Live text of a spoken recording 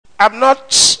I'm not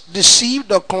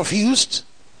deceived or confused.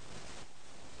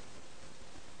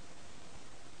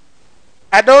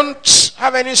 I don't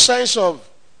have any sense of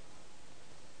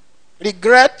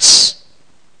regrets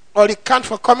or recant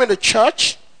for coming to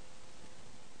church.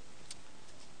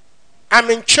 I'm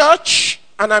in church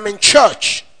and I'm in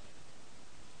church.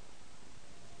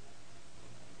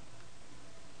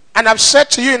 And I've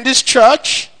said to you in this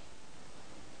church,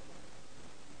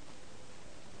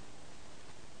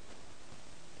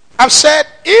 I've said,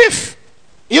 if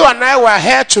you and I were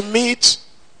here to meet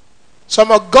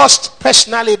some august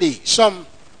personality, some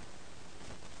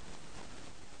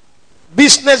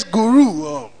business guru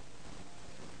or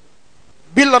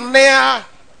billionaire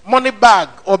money bag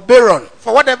or baron,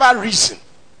 for whatever reason,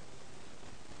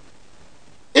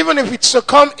 even if it's to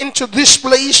come into this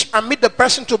place and meet the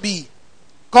person to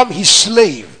become his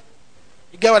slave.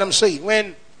 You get what I'm saying?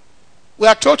 When we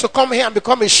are told to come here and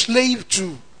become a slave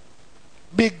to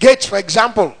Bill Gates, for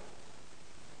example,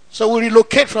 so we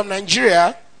relocate from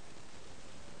Nigeria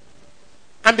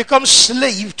and become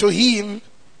slave to him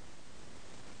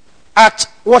at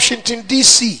Washington,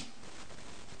 D.C.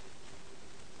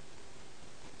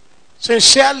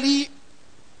 Sincerely,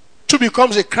 two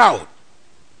becomes a crowd.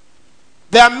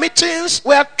 There are meetings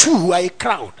where three are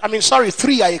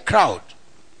a crowd.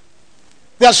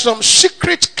 There's some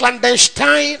secret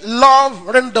clandestine love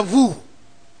rendezvous,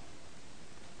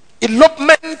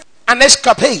 elopement and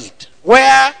escapade,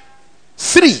 where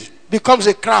three becomes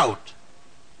a crowd.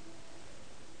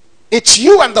 It's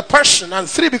you and the person, and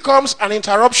three becomes an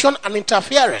interruption and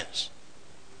interference.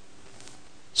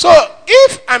 So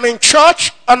if I'm in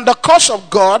church on the cause of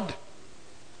God,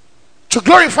 to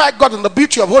glorify God in the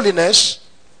beauty of holiness,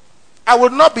 I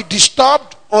will not be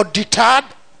disturbed or deterred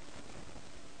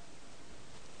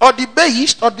or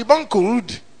debased or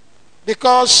debunkled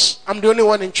because I'm the only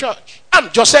one in church.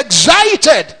 I'm just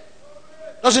excited.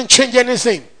 Doesn't change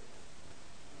anything.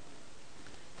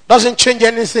 Doesn't change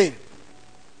anything.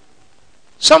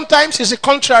 Sometimes it's the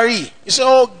contrary. You say,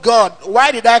 oh God,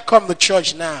 why did I come to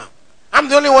church now? I'm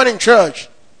the only one in church.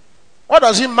 What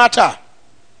does it matter?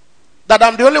 That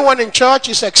I'm the only one in church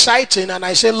is exciting, and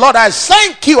I say, Lord, I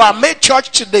thank you I made church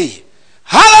today.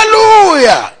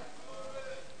 Hallelujah.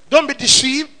 Don't be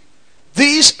deceived.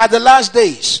 These are the last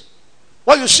days.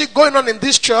 What you see going on in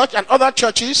this church and other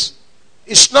churches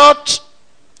is not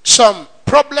some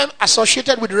problem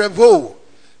associated with revolt.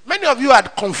 Many of you are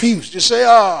confused. You say,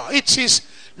 oh, it is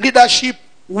leadership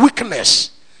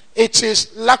weakness. It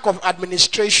is lack of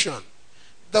administration.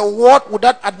 The word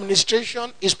without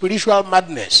administration is spiritual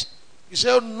madness. You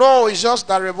say, oh, no, it's just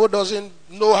that revolt doesn't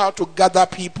know how to gather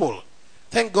people.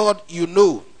 Thank God you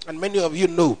know, and many of you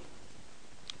know.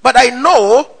 But I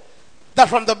know that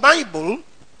from the Bible,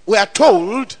 we are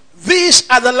told, these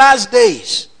are the last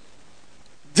days.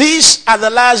 These are the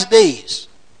last days.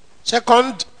 2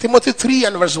 Timothy 3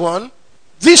 and verse 1.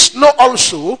 This know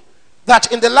also,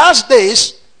 that in the last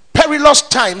days, perilous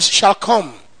times shall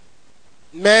come.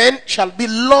 Men shall be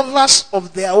lovers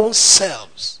of their own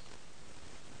selves,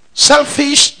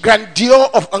 selfish, grandeur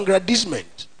of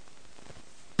aggrandizement.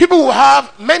 People will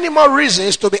have many more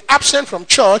reasons to be absent from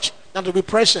church than to be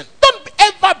present. Don't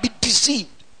ever be deceived.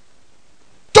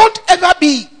 Don't ever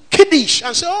be kiddish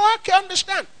and say, oh, I can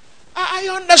understand. I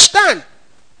understand.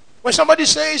 When somebody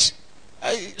says,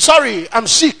 sorry, I'm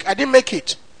sick, I didn't make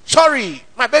it. Sorry,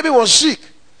 my baby was sick.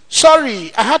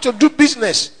 Sorry, I had to do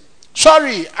business.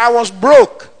 Sorry, I was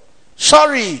broke.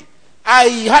 Sorry, I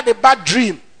had a bad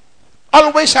dream.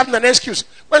 Always having an excuse.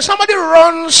 When somebody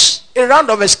runs a round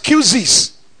of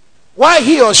excuses, why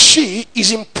he or she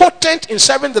is impotent in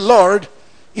serving the Lord,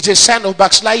 it's a sign of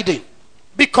backsliding.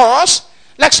 Because,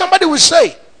 like somebody will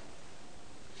say,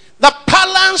 the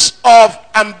balance of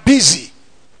I'm busy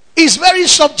is very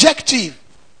subjective.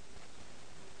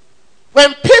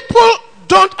 When people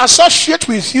don't associate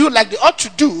with you like they ought to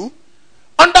do,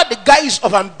 under the guise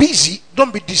of I'm busy,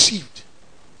 don't be deceived.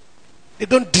 They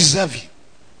don't deserve you.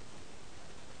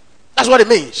 That's what it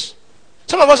means.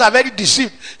 Some of us are very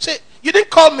deceived. Say, you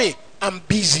didn't call me, I'm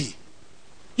busy.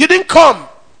 You didn't come,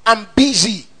 I'm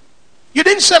busy. You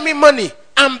didn't send me money,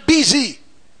 I'm busy.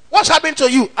 What's happened to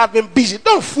you? I've been busy.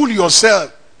 Don't fool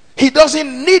yourself. He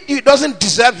doesn't need you, he doesn't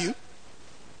deserve you.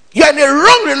 You're in a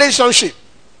wrong relationship.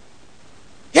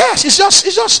 Yes, it's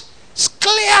just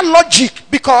clear logic,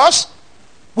 because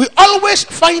we always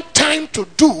find time to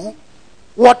do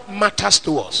what matters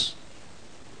to us.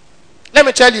 Let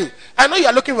me tell you, I know you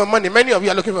are looking for money. Many of you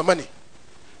are looking for money.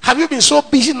 Have you been so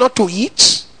busy not to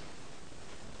eat?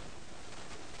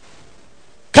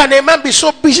 Can a man be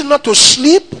so busy not to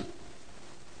sleep?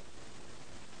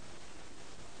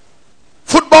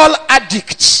 Football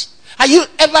addicts Are you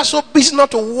ever so busy not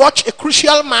to watch a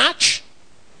crucial match?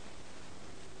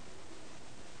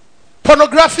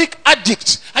 Pornographic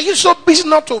addicts. Are you so busy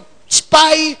not to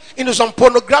spy into some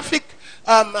pornographic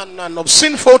and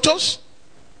obscene photos?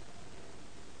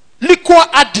 Liquor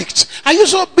addicts. Are you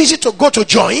so busy to go to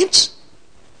joints?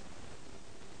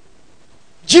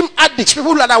 Gym addicts,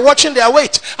 people that are watching their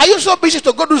weight. Are you so busy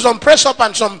to go do some press up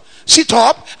and some sit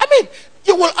up? I mean,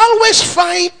 you will always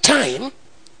find time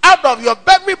out of your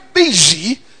very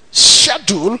busy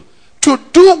schedule to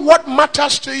do what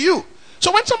matters to you.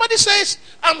 So when somebody says,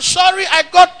 I'm sorry, I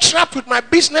got trapped with my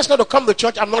business not to come to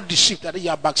church, I'm not deceived that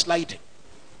you are backsliding.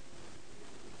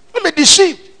 Don't be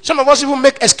deceived. Some of us even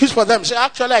make excuse for them. Say,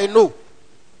 actually, I know.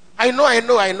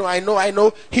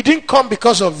 He didn't come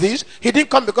because of this. He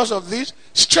didn't come because of this.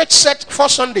 Straight set 4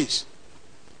 Sundays.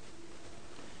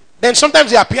 Then sometimes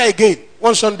they appear again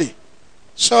one Sunday.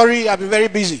 Sorry, I've been very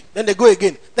busy. Then they go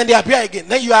again. Then they appear again.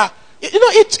 Then you are,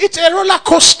 it's a roller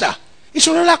coaster. It's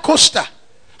a roller coaster.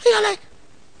 And you're like,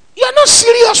 you are not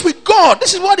serious with God.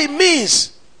 This is what it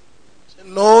means. Say,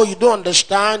 no, you don't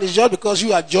understand. It's just because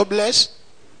you are jobless.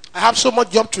 I have so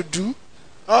much job to do.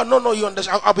 Oh, no, you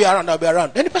understand. I'll be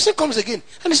around. Then the person comes again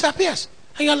and disappears.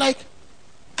 And you're like,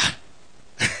 ah.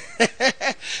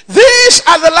 These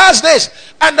are the last days.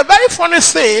 And the very funny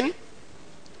thing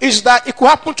is that it could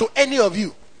happen to any of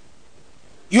you.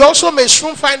 You also may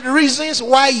soon find reasons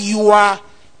why you are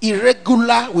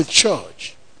irregular with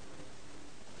church.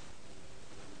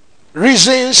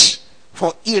 Reasons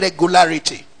for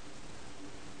irregularity.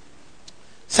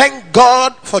 Thank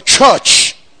God for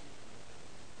church.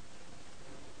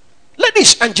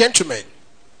 Ladies and gentlemen,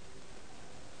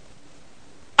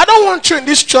 I don't want you in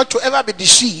this church to ever be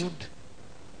deceived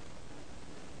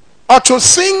or to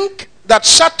think that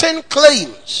certain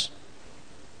claims,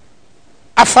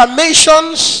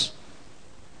 affirmations,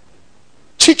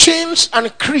 teachings,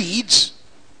 and creeds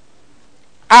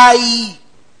I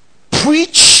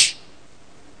preach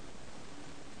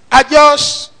are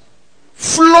just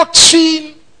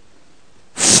floating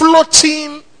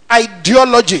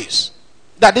ideologies.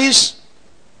 That is,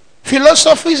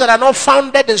 philosophies that are not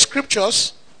founded in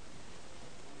scriptures.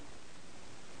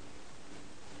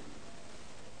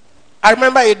 I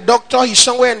remember a doctor, he's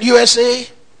somewhere in the USA,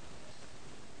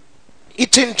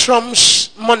 eating Trump's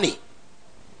money.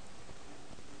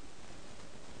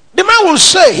 The man will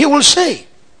say,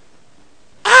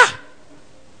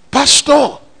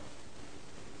 Pastor,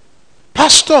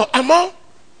 I'm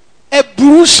a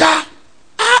bruiser.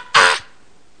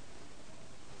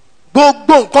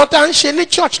 Gbogbo nǹkan tá ń ṣe ní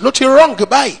church ló ti wrong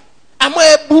báyìí. Àmọ́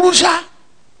ẹ burú ṣá.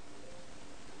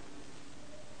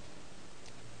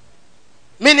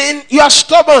 Meaning you are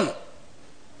stubborn.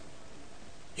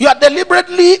 You are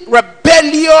deliberately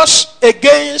rebellious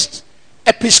against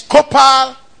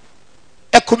episcopal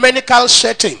ecumenical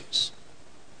settings.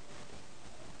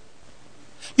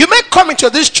 You may come into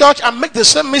this church and make the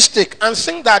same mistake and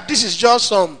think that this is just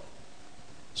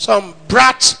some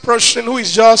brat person who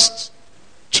is just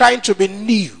trying to be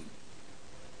new.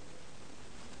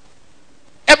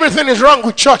 Everything is wrong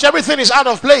with church. Everything is out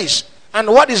of place. And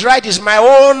what is right is my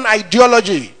own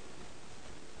ideology.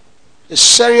 A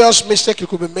serious mistake you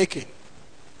could be making.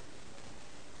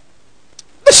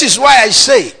 This is why I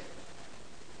say,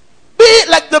 be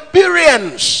like the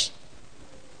Bereans.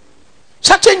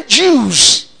 Certain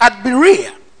Jews at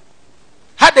Berea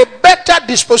had a better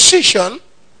disposition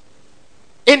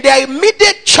in their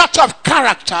immediate chart of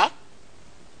character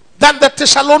than the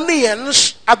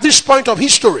Thessalonians at this point of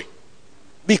history.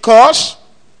 Because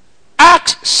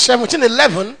Acts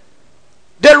 17:11,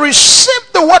 they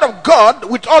received the word of God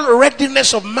with all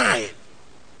readiness of mind.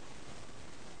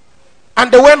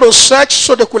 And they went to search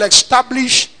so they could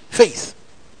establish faith.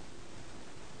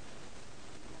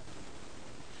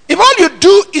 If all you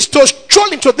do is to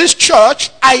stroll into this church,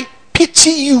 I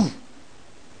pity you.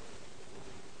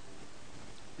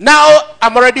 Now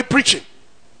I'm already preaching.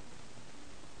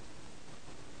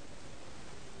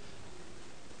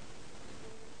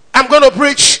 I'm going to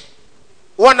preach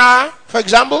 1 hour, for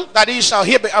example. That is,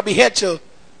 I'll be here till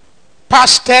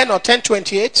past 10 or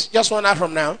 10:28, just 1 hour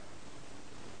from now.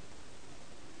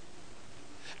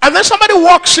 And then somebody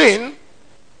walks in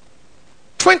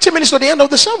 20 minutes to the end of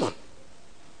the sermon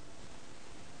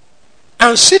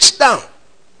and sits down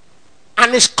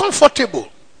and is comfortable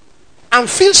and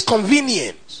feels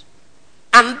convenient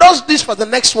and does this for the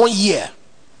next 1 year.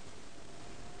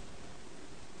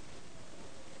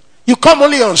 You come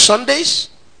only on Sundays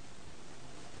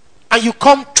and you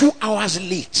come 2 hours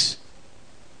late.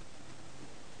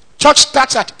 Church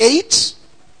starts at 8,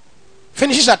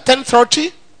 finishes at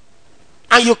 10:30,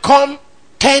 and you come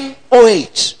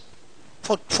 10:08.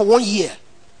 for 1 year.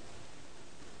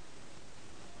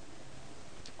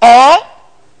 Or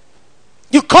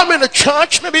you come in a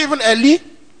church, maybe even early,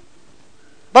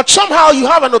 but somehow you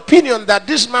have an opinion that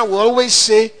this man will always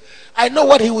say, I know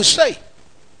what he will say.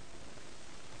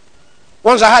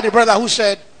 Once I had a brother who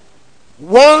said,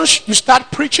 once you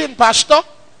start preaching, pastor,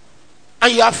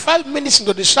 and you are 5 minutes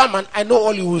into the sermon, I know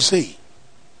all you will say.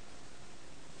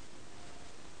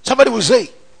 Somebody will say,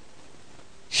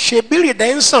 Shebiri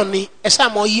densoni, esa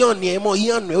mo yonne, mo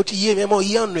yonne, oti ye mo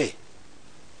yonne.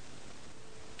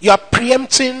 You are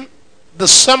preempting the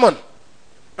sermon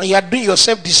and you are doing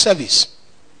yourself disservice.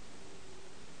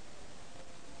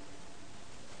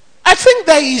 I think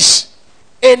there is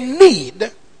a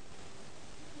need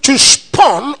to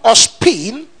spawn or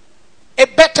spin a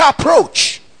better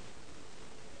approach,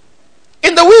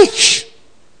 in the which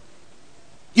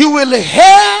you will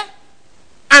hear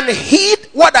and heed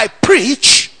what I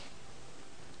preach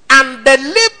and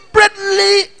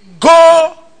deliberately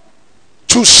go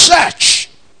to search,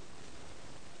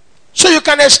 so you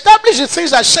can establish the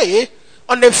things I say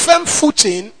on a firm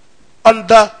footing on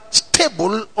the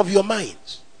table of your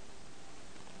minds.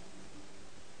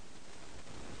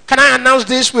 Can I announce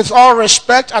this with all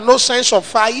respect and no sense of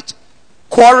fight,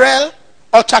 quarrel,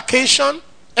 altercation,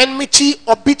 enmity,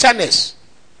 or bitterness?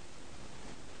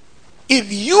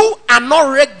 If you are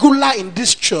not regular in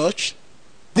this church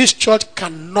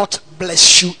cannot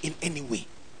bless you in any way.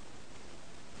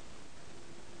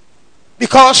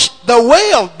 Because the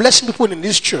way of blessing people in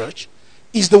this church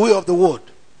is the way of the word.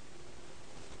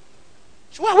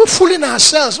 So why are we fooling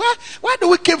ourselves? Why do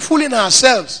we keep fooling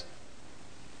ourselves?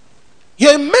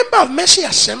 You're a member of Mercy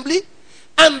Assembly,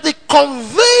 and the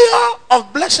conveyor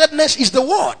of blessedness is the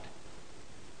word.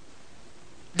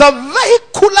 The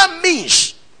vehicular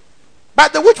means by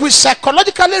the which we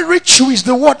psychologically reach you is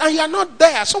the word, and you're not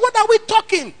there. So what are we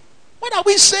talking? What are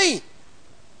we saying?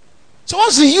 So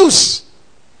what's the use?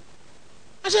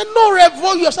 I said, no,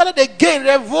 Revo, you have started again.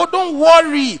 Revo, don't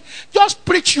worry. Just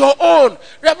preach your own.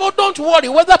 Revo, don't worry.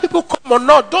 Whether people come or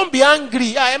not, don't be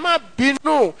angry. I am a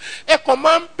binu. E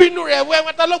command binu Revo. I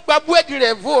want to look babu edi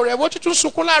Revo. Revo, chitu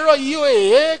sukula ro yo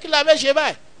eh.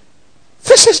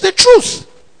 This is the truth.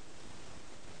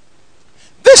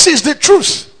 This is the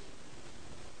truth.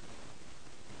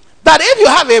 That if you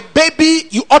have a baby,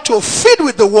 you ought to feed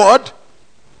with the word,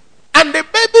 and the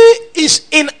baby is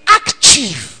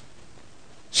inactive,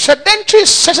 sedentary,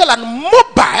 sexual, and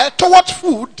mobile towards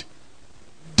food,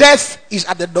 death is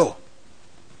at the door.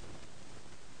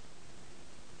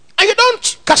 And you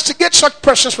don't castigate such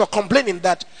persons for complaining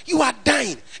that you are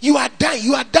dying, you are dying,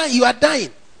 you are dying, you are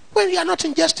dying, when you are not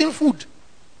ingesting food.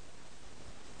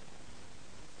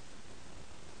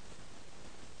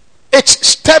 It's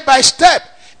step by step,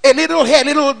 a little here, a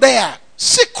little there,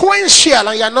 sequential,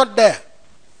 and you are not there.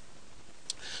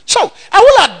 So I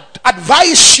will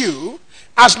advise you,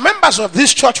 as members of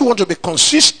this church who want to be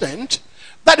consistent,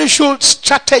 that you should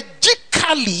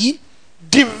strategically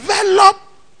develop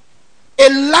a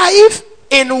life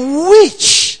in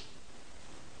which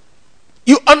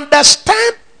you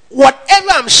understand whatever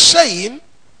I'm saying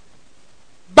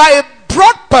by a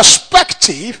broad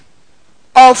perspective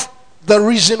of the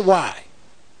reason why.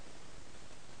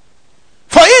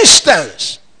 For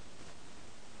instance,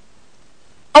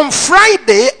 on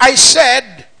Friday I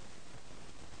said,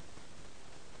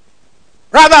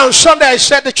 rather on Sunday I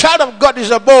said, the child of God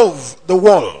is above the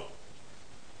world.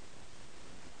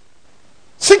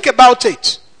 Think about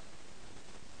it.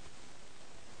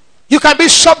 You can be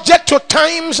subject to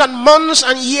times and months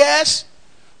and years,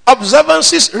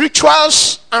 observances,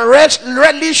 rituals, and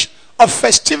relish of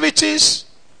festivities,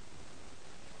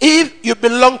 if you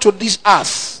belong to this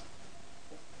earth.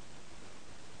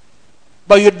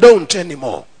 But you don't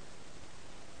anymore.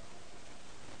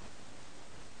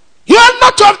 You are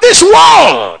not of this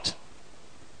world.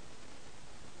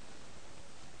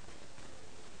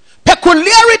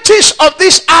 Peculiarities of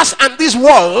this earth and this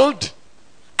world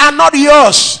are not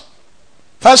yours.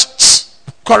 1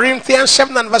 Corinthians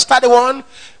 7 and verse 31,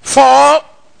 for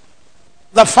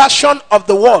the fashion of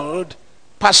the world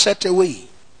passeth away.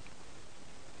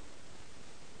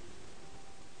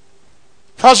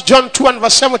 1 John 2 and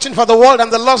verse 17, for the world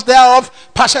and the lust thereof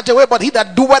passeth away, but he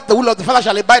that doeth the will of the Father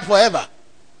shall abide forever.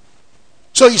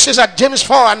 So he says at James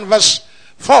 4 and verse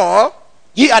 4,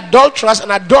 ye adulterers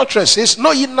and adulteresses,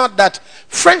 know ye not that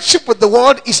friendship with the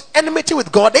world is enmity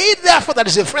with God? He therefore that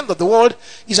is a friend of the world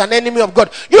is an enemy of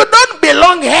God. You don't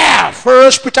belong here.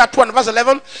 1 Peter 2 and verse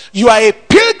 11, you are a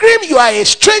pilgrim, you are a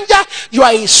stranger, you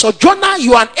are a sojourner,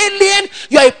 you are an alien,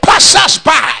 you are a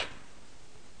passersby.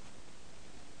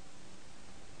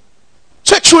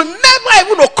 So it should never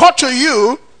even occur to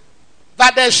you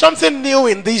that there's something new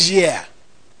in this year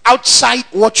outside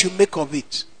what you make of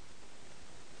it.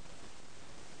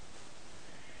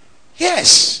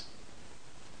 Yes.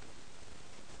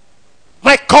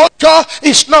 My culture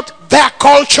is not their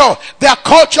culture. Their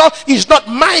culture is not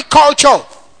my culture.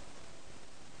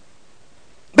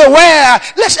 Beware,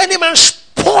 lest any man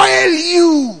spoil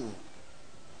you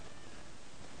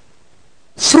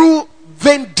through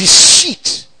vain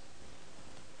deceit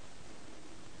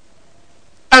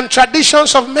and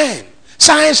traditions of men,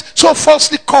 science so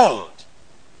falsely called,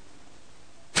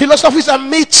 philosophies and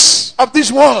myths of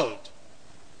this world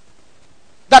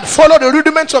that follow the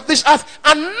rudiments of this earth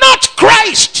and not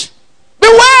Christ.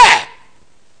 Beware.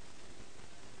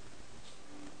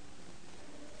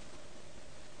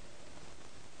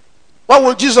 What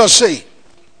will Jesus say?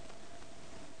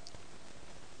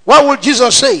 What will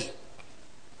Jesus say?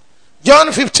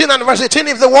 John 15 and verse 18,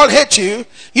 if the world hates you,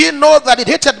 you know that it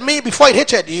hated me before it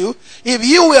hated you. If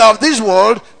you were of this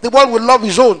world, the world would love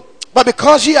his own. But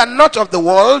because ye are not of the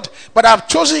world, but I have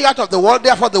chosen you out of the world,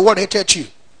 therefore the world hated you.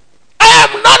 I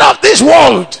am not of this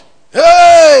world.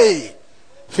 Hey!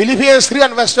 Philippians 3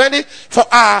 and verse 20, for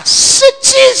our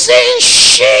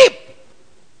citizenship.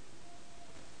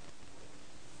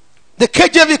 The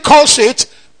KJV calls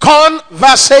it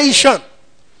conversation.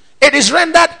 It is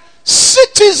rendered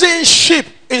citizenship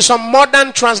in some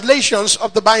modern translations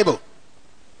of the Bible.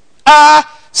 Our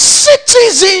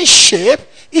citizenship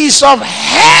is of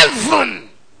heaven.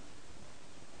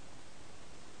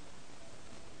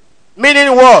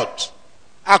 Meaning what?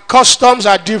 Our customs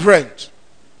are different.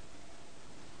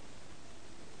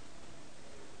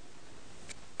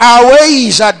 Our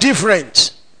ways are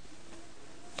different.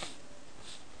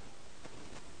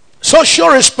 Social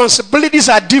responsibilities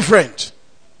are different.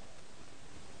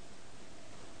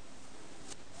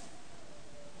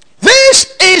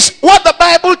 This is what the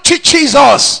Bible teaches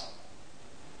us.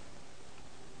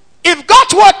 If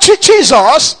God's word teaches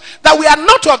us that we are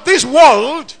not of this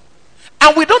world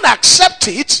and we don't accept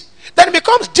it, then it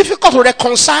becomes difficult to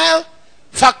reconcile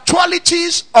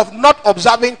factualities of not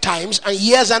observing times and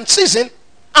years and seasons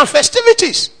and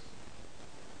festivities.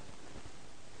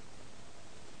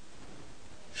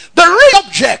 The real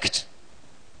object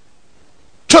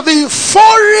to the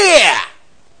euphoria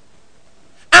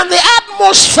and the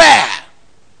atmosphere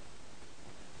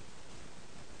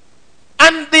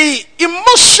and the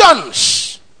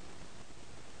emotions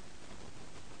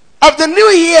of the new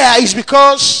year is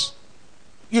because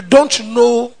you don't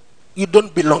know you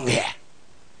don't belong here.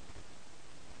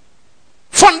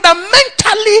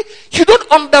 Fundamentally, you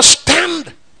don't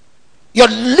understand your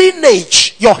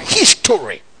lineage, your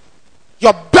history,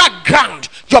 your background,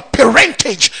 your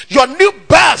parentage, your new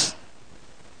birth,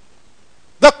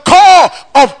 the core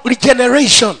of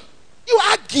regeneration. You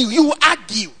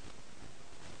argue.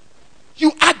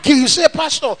 You say,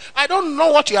 Pastor, I don't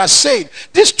know what you are saying.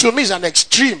 This to me is an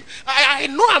extreme. I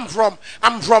know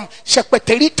I'm from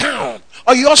Secretary Town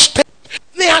or your state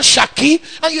near Shaki,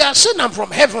 and you are saying I'm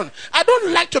from heaven. I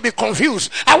don't like to be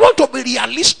confused. I want to be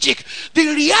realistic. The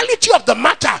reality of the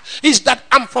matter is that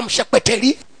I'm from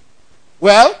Secretary.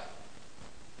 Well,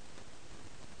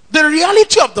 the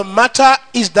reality of the matter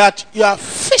is that you are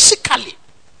physically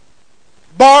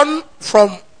born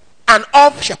from and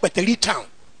of Secretary Town.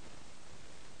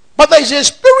 But there is a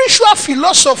spiritual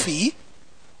philosophy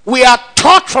we are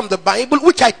taught from the Bible,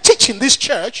 which I teach in this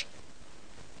church,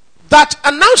 that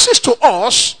announces to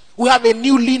us we have a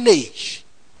new lineage.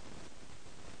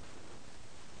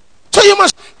 So you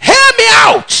must hear me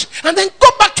out and then go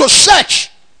back to search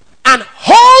and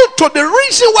hold to the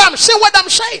reason why I'm saying what I'm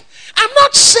saying. I'm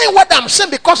not saying what I'm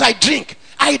saying because I drink.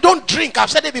 I don't drink.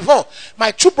 I've said it before.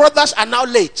 My two brothers are now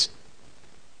late.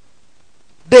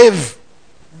 They've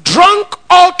drunk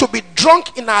all to be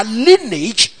drunk in our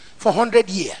lineage for 100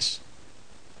 years.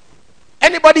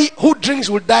 Anybody who drinks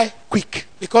will die quick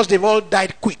because they've all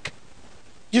died quick.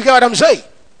 You get what I'm saying?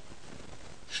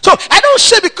 So I don't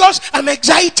say because I'm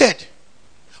excited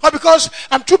or because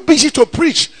I'm too busy to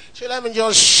preach. So let me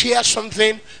just share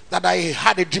something that I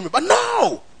had a dream about.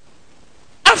 No.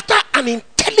 After an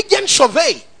intelligent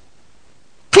survey,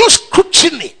 close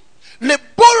scrutiny,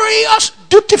 laborious,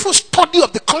 dutiful study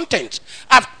of the content,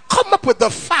 I've come up with the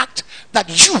fact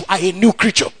that you are a new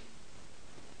creature.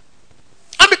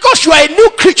 And because you are a new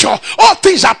creature, all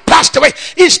things are passed away,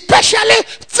 especially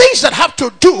things that have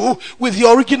to do with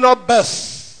your original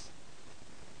birth.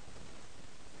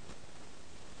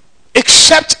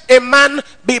 Except a man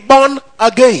be born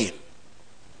again.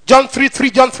 John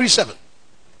 3:3, John 3:7.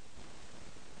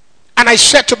 And I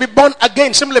said to be born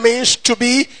again simply means to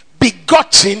be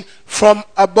begotten from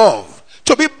above.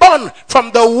 to be born from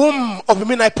the womb of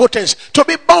omnipotence, to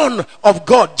be born of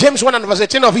God. James 1 and verse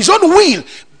 18, of his own will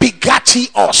begat he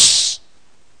us.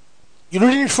 You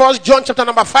read in 1 John chapter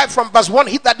number 5 from verse 1,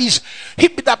 he that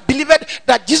believeth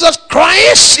that Jesus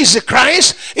Christ is the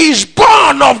Christ is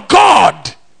born of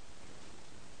God.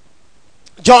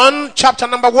 John chapter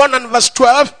number 1 and verse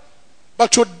 12,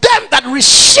 but to them that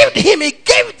received him, he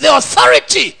gave the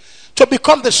authority to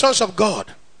become the sons of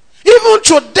God. Even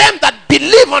to them that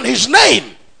believe on his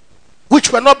name,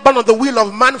 which were not born of the will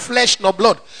of man, flesh, nor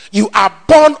blood. You are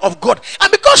born of God.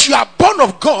 And because you are born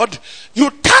of God,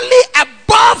 you tally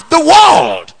above the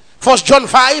world. 1 John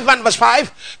 5 and verse 5.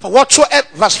 For whatsoever,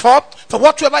 verse 4. For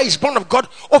whatsoever is born of God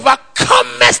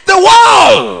overcometh the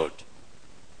world.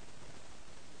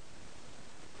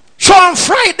 So on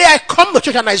Friday I come to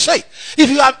church and I say, if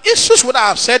you have issues with what I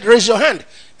have said, raise your hand.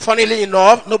 Funnily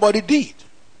enough, nobody did.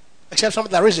 Except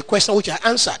somebody that raised a question which I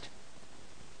answered.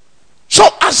 So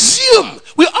assume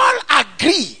we all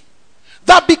agree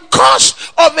that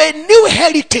because of a new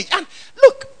heritage, and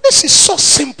look, this is so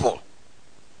simple.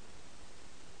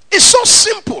 It's so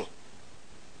simple.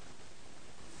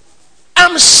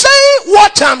 I'm saying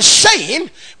what I'm saying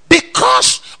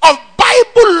because of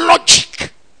Bible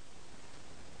logic.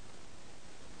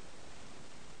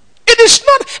 It is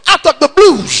not out of the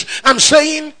blues. I'm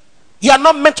saying you are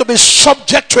not meant to be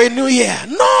subject to a new year.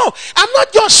 No, I'm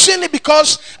not just saying it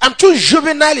because I'm too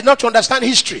juvenile not to understand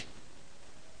history.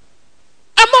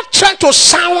 I'm not trying to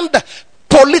sound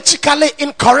politically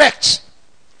incorrect.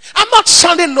 I'm not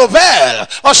sounding novel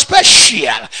or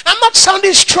special. I'm not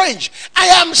sounding strange. I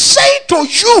am saying to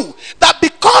you that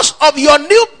because of your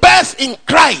new birth in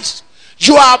Christ,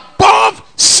 you are above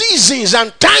seasons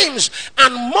and times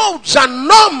and modes and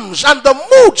norms and the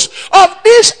moods of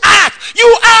this earth.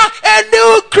 You are a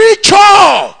new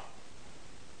creature.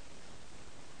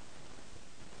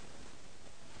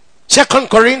 2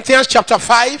 Corinthians chapter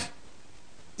 5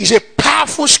 is a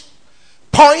powerful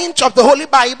point of the Holy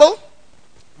Bible.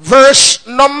 Verse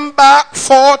number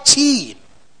 14.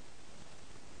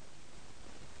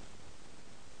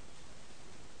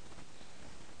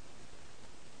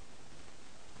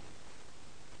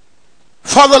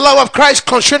 For the love of Christ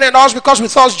constrained us, because we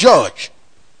thought judge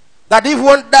that if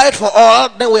one died for all,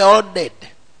 then we're all dead.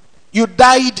 You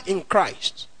died in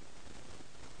Christ.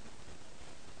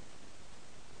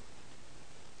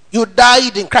 You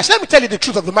died in Christ. Let me tell you the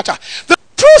truth of the matter. The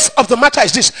truth of the matter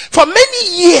is this. For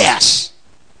many years,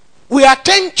 we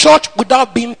attend church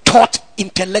without being taught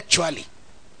intellectually.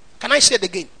 Can I say it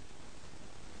again?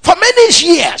 For many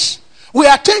years, we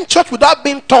attend church without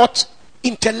being taught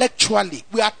intellectually.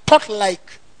 We are taught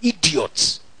like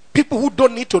idiots. People who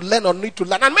don't need to learn or need to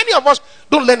learn. And many of us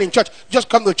don't learn in church. Just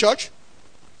come to church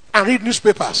and read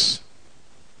newspapers.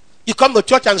 You come to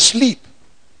church and sleep.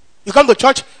 You come to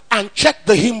church and check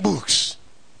the hymn books.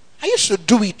 I used to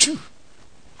do it too.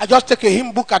 I just take a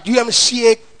hymn book at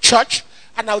UMCA church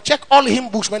and I'll check all hymn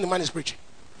books when the man is preaching.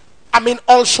 I mean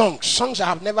all songs. Songs I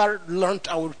have never learned,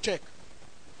 I will check.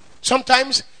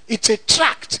 Sometimes it's a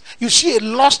tract. You see a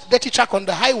lost, dirty tract on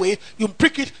the highway, you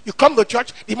prick it, you come to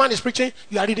church, the man is preaching,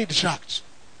 you are reading the tract.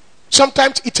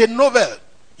 Sometimes it's a novel,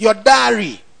 your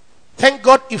diary. Thank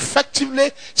God, effectively,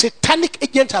 satanic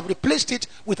agents have replaced it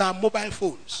with our mobile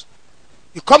phones.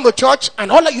 You come to church,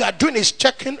 and all you are doing is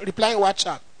checking, replying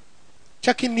WhatsApp,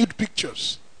 checking nude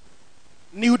pictures,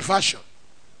 nude fashion,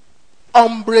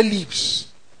 ombre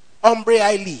lips, ombre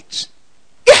eyelids.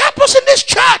 It happens in this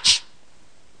church.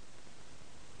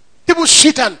 People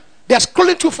sit and they are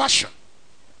scrolling through fashion.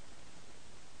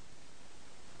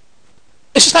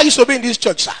 A sister used to be in this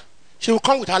church, sir. She will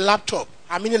come with her laptop,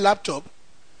 her mini laptop.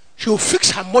 She will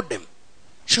fix her modem.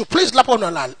 She will place the laptop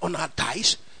on her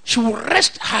thighs. She will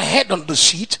rest her head on the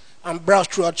seat and browse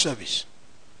throughout service.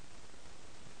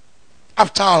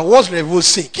 After I was revealed,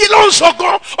 saying, "Kí ló ń sọ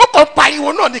gan? Ó kàn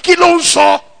pariwo náà ni. Kí ló ń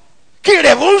sọ? Kí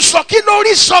reveal ń sọ? Kí ló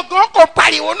rí sọ gan? Ó kàn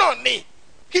pariwo náà ni.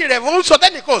 Kí reveal ń sọ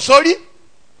tẹ́nìkan sórí?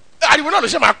 Ariwo náà ló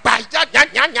ṣe máa pa ìjà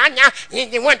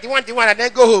and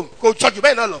then go home. Go church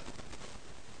bẹ́ẹ̀ náà lọ."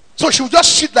 So she would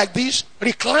just sit like this,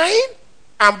 recline,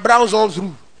 and browse all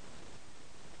through.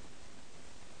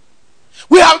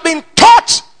 We have been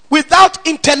taught without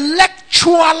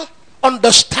intellectual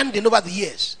understanding over the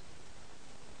years.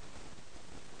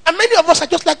 And many of us are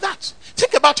just like that.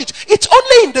 Think about it. It's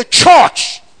only in the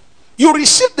church you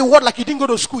receive the word like you didn't go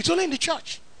to school. It's only in the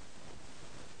church.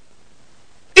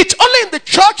 It's only in the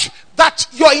church that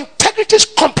your integrity is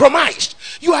compromised.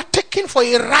 You are taken for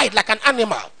a ride like an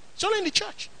animal. It's only in the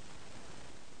church.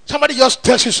 Somebody just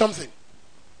tells you something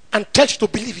and tells you to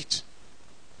believe it.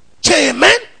 Say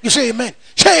amen, you say amen.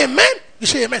 Say amen, You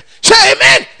say amen. Say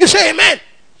amen. You say amen.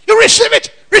 You receive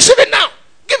it. Receive it now.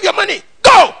 Give your money.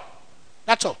 Go.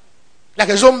 That's all. Like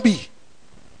a zombie.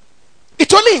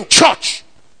 It's only in church.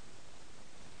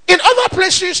 In other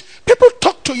places, people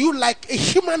talk to you like a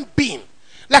human being,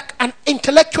 like an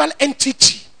intellectual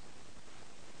entity.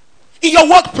 In your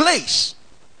workplace,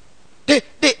 they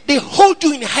hold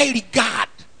you in high regard.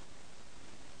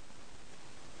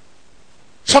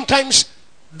 Sometimes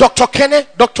Dr. Kenne,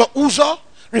 Dr. Uzo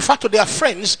refer to their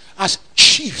friends as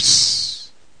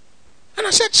chiefs. And I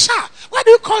said, sir, why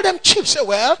do you call them chiefs? Say,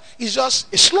 well, it's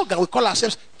just a slogan. We call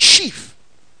ourselves chief.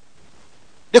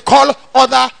 They call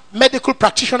other medical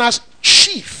practitioners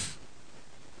chief.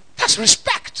 That's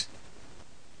respect.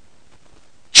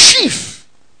 Chief.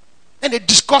 And they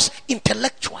discuss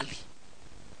intellectually.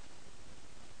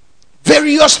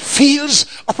 Various fields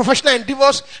of professional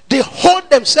endeavors, they hold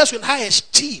themselves in high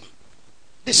esteem.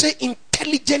 They say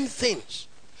intelligent things.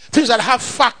 Things that have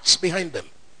facts behind them.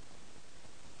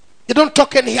 They don't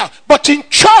talk anyhow. But in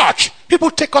church, people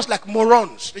take us like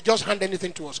morons. They just hand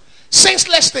anything to us.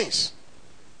 Senseless things.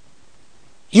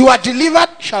 You are delivered,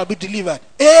 shall be delivered.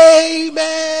 Amen.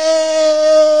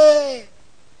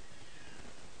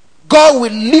 God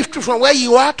will lift you from where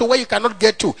you are to where you cannot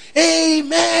get to.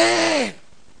 Amen.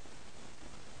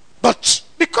 But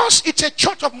because it's a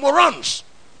church of morons.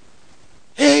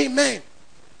 Amen.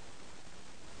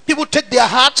 People take their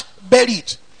heart, bury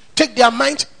it. Take their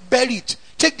mind, bury it.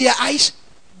 Take their eyes,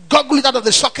 goggle it out of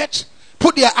the socket.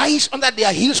 Put their eyes under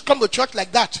their heels, come to church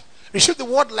like that. Receive the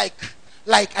word like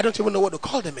I don't even know what to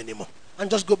call them anymore. And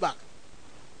just go back.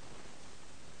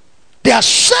 There are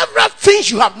several things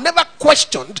you have never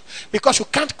questioned because you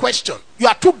can't question. You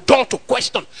are too dull to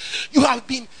question. You have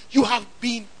been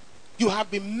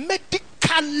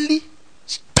medically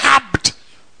stabbed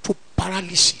to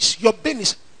paralysis. Your brain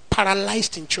is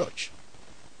paralyzed in church.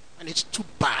 And it's too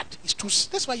bad.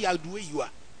 That's why you are the way you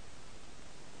are.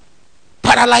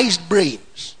 Paralyzed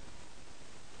brains.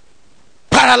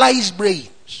 Paralyzed brains.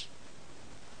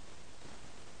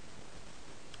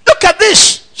 Look at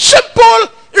this simple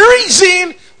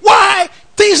reason why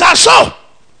things are so.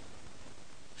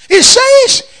 It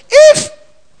says, if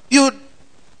you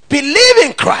believe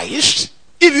in Christ,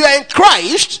 if you are in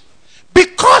Christ,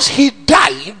 because he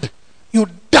died, you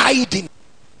died in.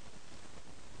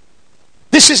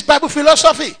 This is Bible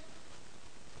philosophy.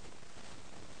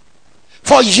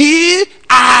 For ye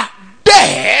are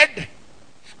dead,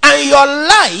 and your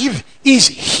life is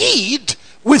hid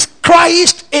with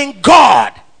Christ in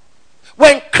God.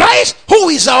 When Christ, who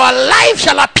is our life,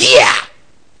 shall appear.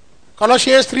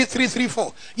 Colossians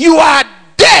 3:4. You are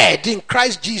dead in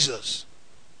Christ Jesus.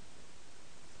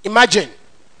 Imagine.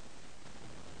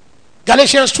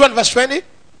 Galatians 2:20.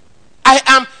 I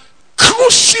am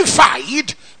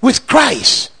crucified with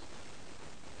Christ.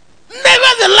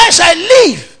 Nevertheless I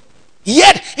live.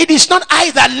 Yet it is not I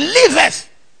that liveth.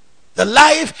 The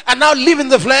life I now live in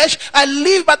the flesh, I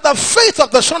live by the faith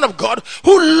of the Son of God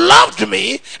who loved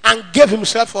me and gave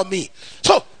himself for me.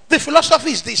 So the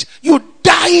philosophy is this: you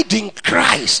died in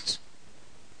Christ.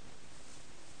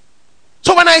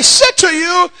 So when I say to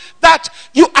you that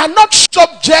you are not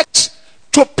subject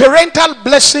to parental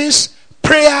blessings,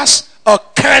 prayers, or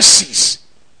curses,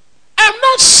 I'm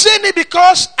not saying it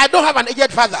because I don't have an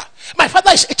aged father. My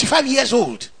father is 85 years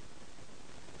old.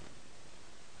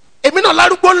 So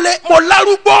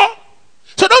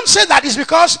don't say that it's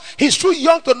because he's too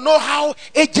young to know how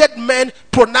aged men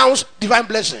pronounce divine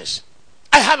blessings.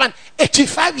 I have an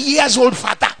 85 years old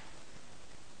father.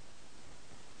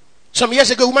 Some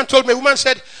years ago, a woman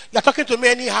said, you're talking to me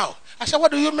anyhow. I said, what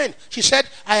do you mean? She said,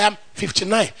 I am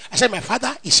 59. I said, my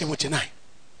father is 79.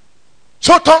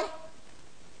 So tongue.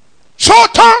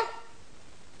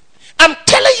 I'm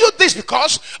telling you this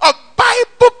because of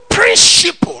Bible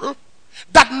principle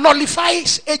that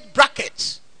nullifies age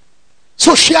brackets,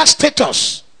 social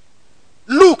status,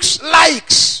 looks,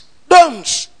 likes,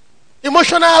 don'ts,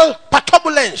 emotional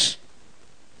turbulence.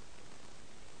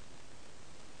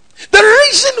 The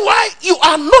reason why you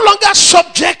are no longer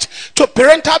subject to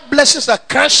parental blessings or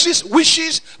curses,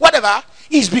 wishes, whatever,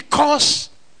 is because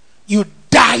you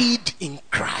died in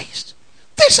Christ.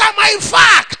 These are my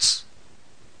facts.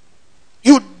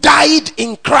 You died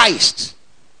in Christ.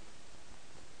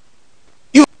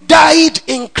 You died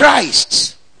in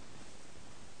Christ.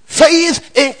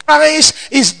 Faith in Christ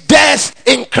is death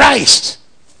in Christ.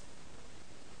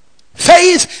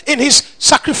 Faith in his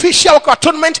sacrificial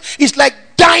atonement is like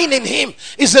dying in him.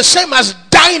 It's the same as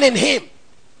dying in him.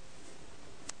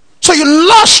 So you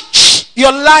lost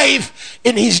your life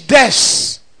in his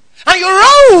death, and you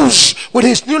rose with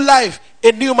his new life,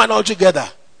 a new man altogether.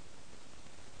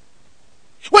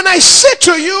 When I say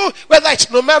to you, whether it's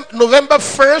November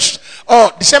 1st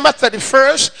or December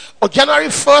 31st or January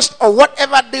 1st or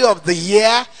whatever day of the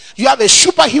year, you have a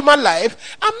superhuman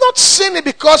life, I'm not saying it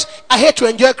because I hate to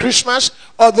enjoy Christmas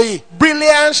or the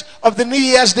brilliance of the New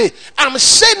Year's Day. I'm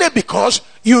saying it because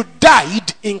you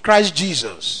died in Christ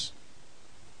Jesus.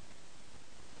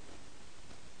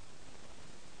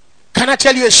 Can I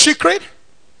tell you a secret?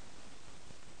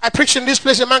 I preached in this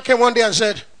place. A man came one day and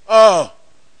said, "Oh,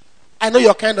 I know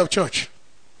your kind of church.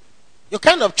 Your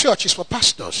kind of church is for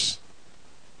pastors.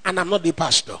 And I'm not the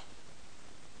pastor."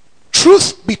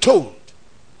 Truth be told,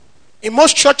 in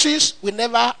most churches, we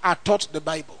never are taught the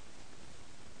Bible.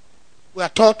 We are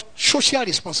taught social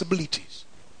responsibilities.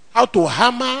 How to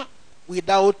hammer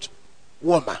without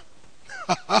warmer.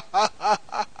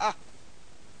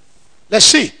 Let's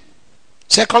see.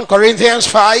 2 Corinthians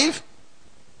 5.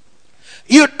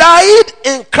 You died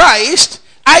in Christ.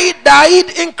 I died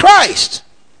in Christ.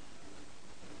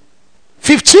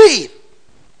 15.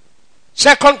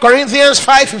 2 Corinthians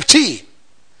 5:15.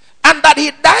 And that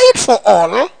he died for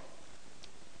all,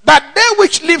 that they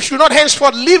which live should not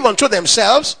henceforth live unto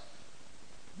themselves,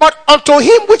 but unto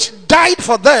him which died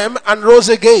for them and rose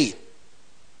again.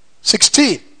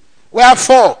 16.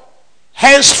 Wherefore,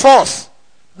 henceforth,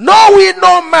 know we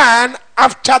no man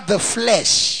after the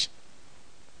flesh.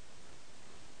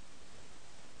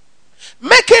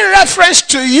 Making reference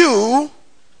to you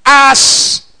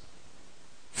as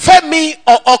Femi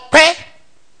or Okpe,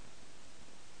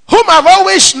 whom I've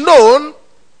always known,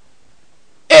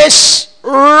 is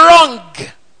wrong.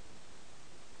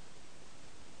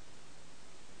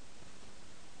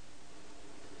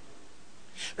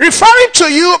 Referring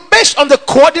to you based on the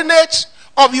coordinates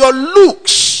of your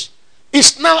looks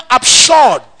is now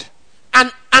absurd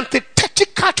and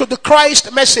antithetical to the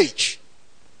Christ message.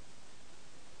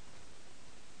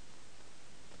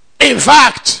 In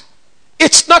fact,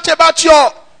 it's not about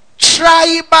your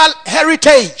tribal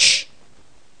heritage.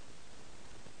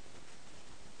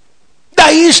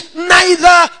 There is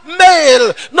neither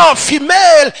male nor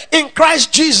female in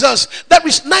Christ Jesus. There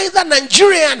is neither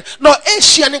Nigerian nor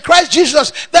Asian in Christ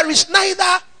Jesus. There is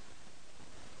neither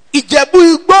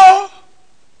Ijebu Igbo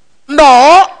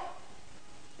nor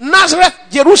Nazareth,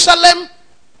 Jerusalem,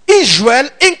 Israel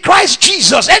in Christ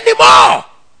Jesus anymore.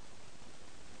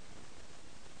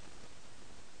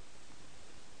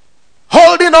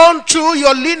 Holding on to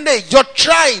your lineage, your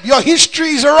tribe, your history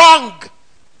is wrong.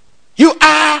 You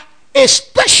are a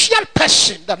special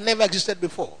person that never existed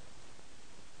before.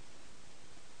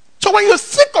 So when you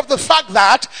think of the fact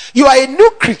that you are a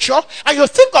new creature and you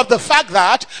think of the fact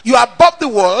that you are above the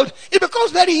world, it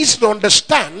becomes very easy to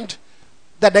understand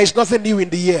that there is nothing new in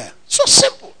the air. So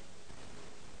simple.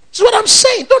 That's what I'm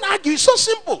saying. Don't argue. It's so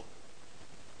simple.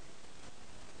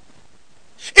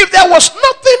 If there was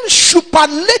nothing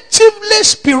superlatively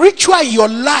spiritual in your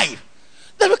life,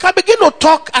 then we can begin to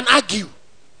talk and argue.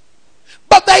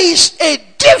 But there is a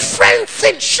different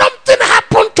thing. Something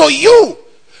happened to you.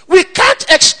 We can't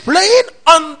explain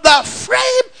on the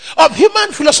frame of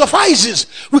human philosophizes.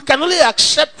 We can only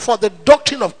accept for the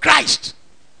doctrine of Christ.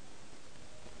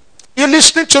 You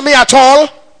listening to me at all?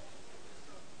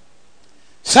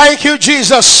 Thank you,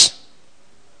 Jesus.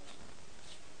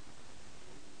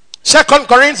 2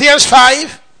 Corinthians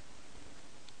 5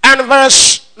 and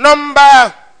verse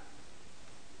number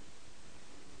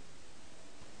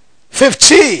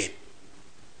 15.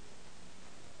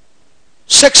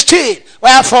 16.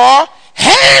 Wherefore,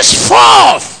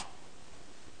 henceforth,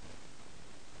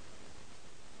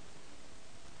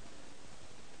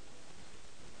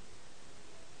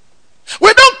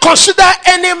 we don't consider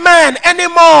any man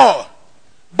anymore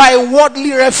by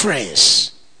worldly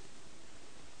reference.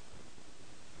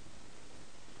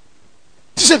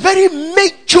 This is a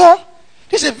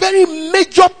very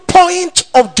major point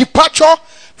of departure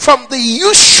from the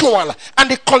usual and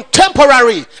the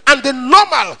contemporary and the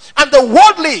normal and the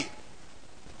worldly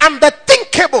and the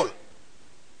thinkable.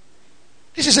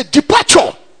 This is a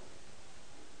departure.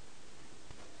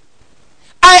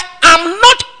 I am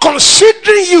not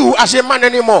considering you as a man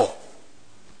anymore.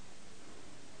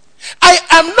 I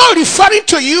am not referring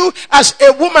to you as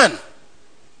a woman.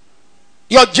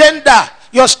 Your gender,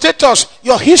 your status,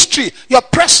 your history, your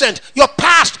present, your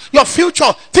past, your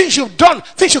future, things you've done,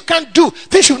 things you can't do,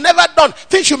 things you've never done,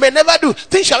 things you may never do,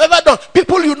 things you've ever done,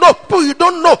 people you know, people you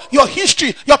don't know, your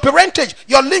history, your parentage,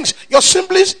 your links, your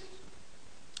siblings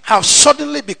have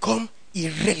suddenly become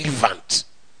irrelevant.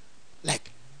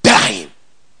 Like dying.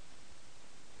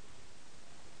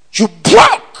 You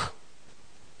broke.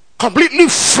 Completely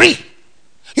free.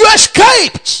 You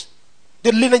escaped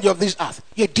the lineage of this earth.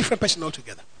 You're a different person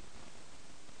altogether.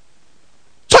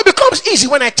 becomes easy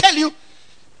when I tell you,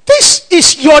 this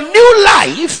is your new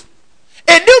life,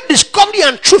 a new discovery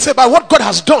and truth about what God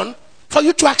has done, for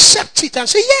you to accept it and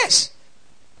say yes.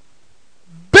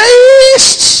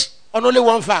 Based on only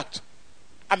one fact: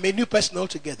 I'm a new person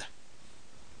altogether.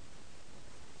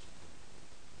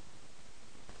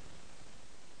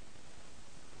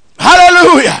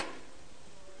 Hallelujah.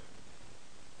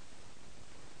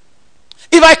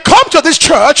 If I come to this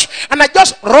church and I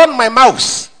just run my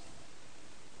mouth,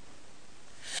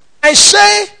 I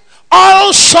say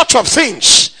all sorts of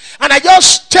things, and I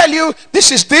just tell you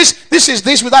this is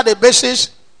this without a basis,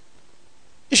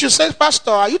 you should say,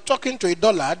 Pastor, are you talking to a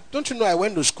dullard? Don't you know I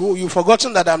went to school? You've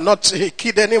forgotten that I'm not a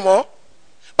kid anymore.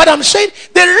 But I'm saying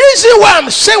the reason why I'm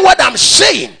saying what I'm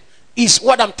saying is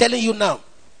what I'm telling you now.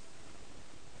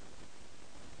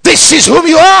 This is whom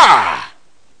you are.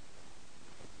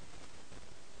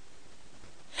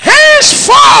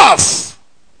 Henceforth,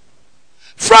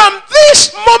 from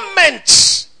this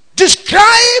moment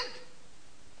described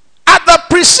at the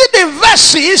preceding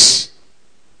verses,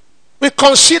 we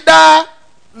consider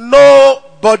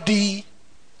nobody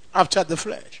after the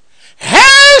flesh.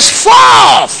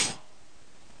 Henceforth,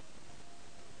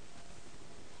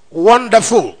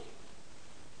 wonderful.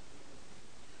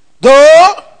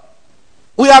 Though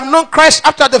we have known Christ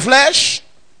after the flesh,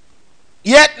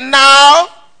 yet now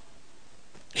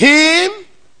him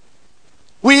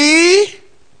we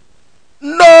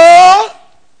know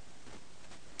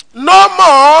no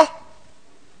more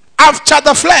after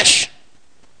the flesh.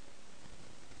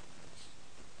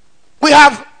 We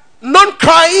have known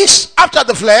Christ after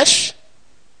the flesh,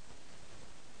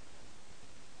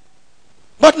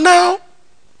 but now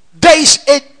there is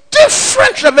a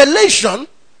different revelation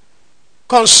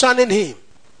concerning him.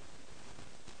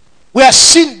 We are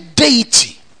seeing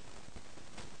deity.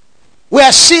 We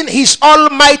are seeing his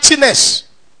almightiness.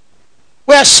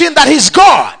 We are seeing that he's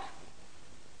God.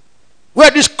 We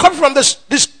are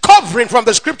discovering from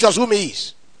the scriptures whom he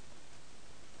is.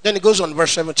 Then it goes on,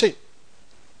 verse 17.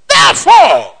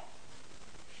 Therefore,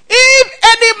 if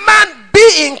any man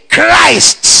be in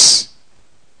Christ,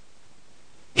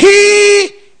 he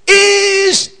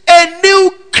is a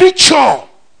new creature.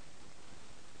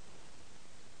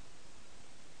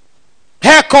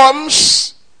 Here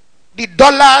comes the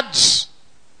dullards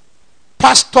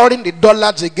pastoring the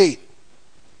dullards again.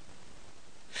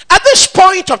 At this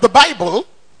point of the Bible,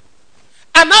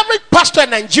 an average pastor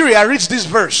in Nigeria reads this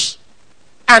verse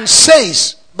and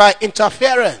says, by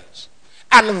interference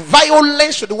and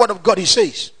violence to the word of God, he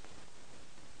says,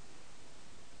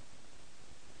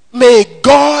 may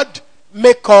God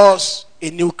make us a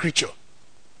new creature.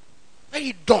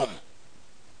 Very dumb,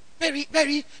 very,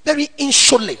 very, very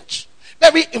insolent,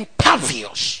 very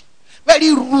impervious,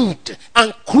 very rude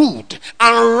and crude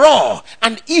and raw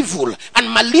and evil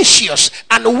and malicious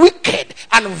and wicked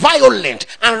and violent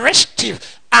and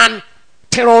restive and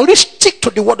terroristic to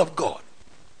the word of God.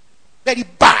 Very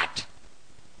bad.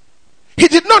 He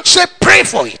did not say pray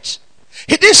for it.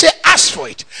 He didn't say ask for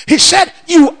it. He said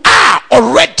you are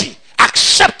already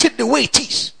accepted the way it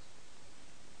is.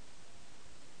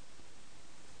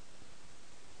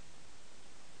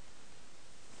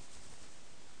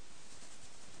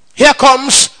 Here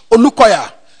comes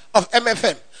Olukoya of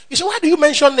MFM. You say, why do you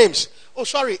mention names? Oh,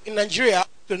 sorry, in Nigeria,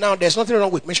 till now, there's nothing wrong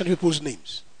with mentioning people's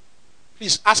names.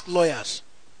 Please ask lawyers.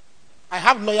 I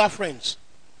have lawyer friends.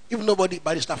 If nobody,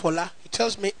 Barrister Fola, he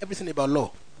tells me everything about law,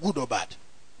 good or bad.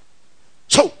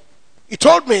 So, he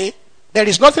told me there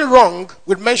is nothing wrong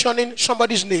with mentioning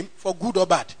somebody's name for good or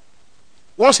bad.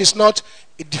 Once it's not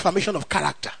a defamation of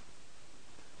character.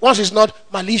 Once it's not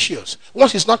malicious.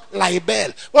 Once it's not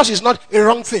libel. Once it's not a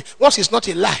wrong thing. Once it's not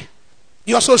a lie.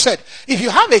 He also said, if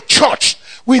you have a church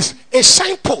with a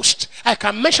signpost, I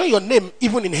can mention your name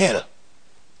even in hell.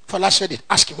 Fola said it.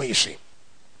 Ask him when you see him.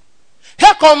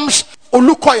 Here comes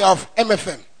Olukoya of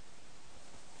MFM.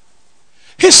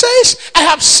 He says, I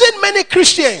have seen many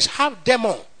Christians have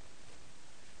demon.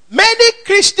 Many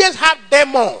Christians have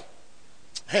demon.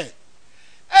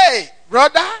 Hey,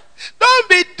 brother, don't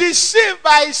be deceived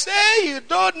by saying you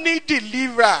don't need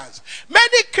deliverance.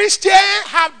 Many Christians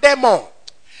have demon.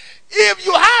 If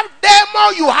you have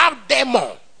demon, you have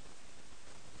demon.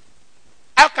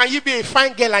 How can you be a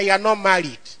fine girl and you are not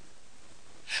married?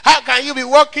 How can you be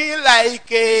walking like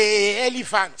an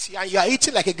elephant and you are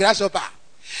eating like a grasshopper?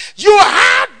 You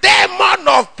have demon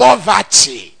of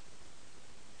poverty.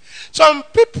 Some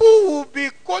people will be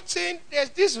quoting, there's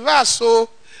this verse, so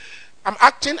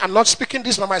I'm not speaking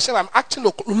this by myself, I'm acting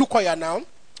Olukoya now.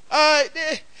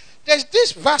 There's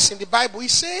this verse in the Bible, he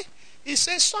says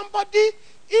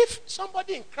if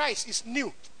somebody in Christ is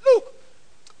new, look,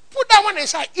 Put that one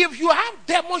aside. If you have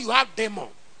demon, you have demon.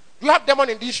 You have demon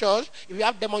in this church. If you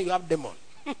have demon, you have demon.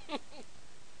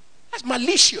 That's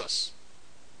malicious.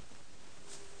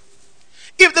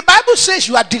 If the Bible says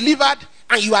you are delivered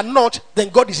and you are not, then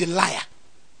God is a liar.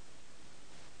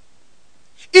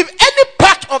 If any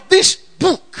part of this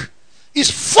book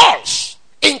is false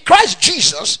in Christ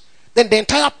Jesus, then the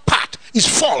entire part is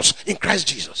false in Christ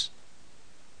Jesus.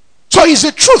 So he's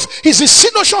the truth, he's the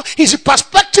signature, he's the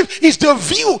perspective, he's the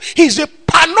view, he's the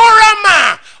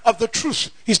panorama of the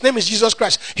truth. His name is Jesus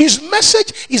Christ. His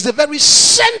message is the very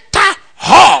center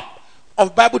hub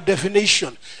of Bible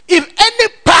definition. If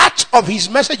any part of his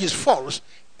message is false,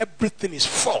 everything is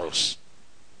false.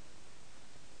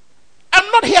 I'm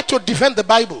not here to defend the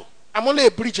Bible. I'm only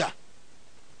a preacher.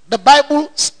 The Bible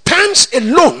stands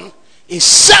alone, a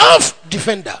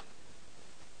self-defender.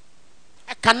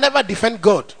 I can never defend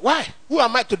God. Why? Who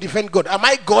am I to defend God? Am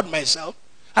I God myself?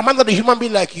 Am I not a human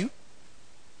being like you?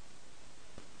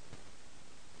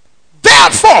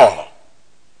 Therefore,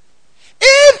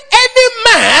 if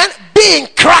any man be in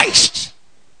Christ,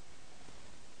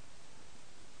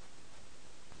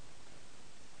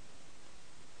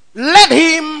 let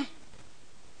him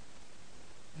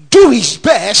do his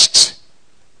best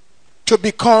to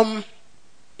become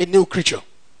a new creature.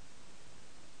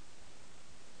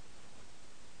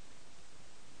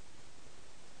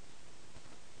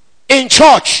 In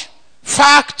church,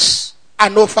 facts are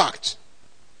no facts.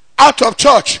 Out of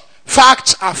church,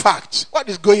 facts are facts. What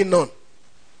is going on?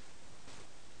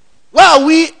 Why are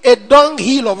we a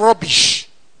dunghill of rubbish?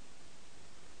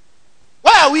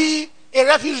 Why are we a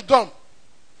refuse dump?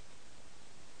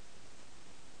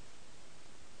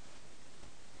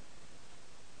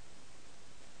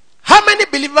 How many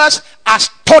believers are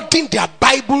studying their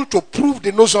Bible to prove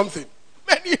they know something?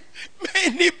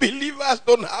 Many believers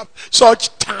don't have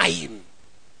such time.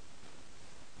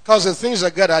 Because the things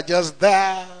of God are just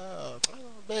there.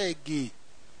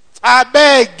 I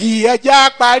beg you,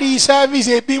 I pari service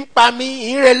ebi npa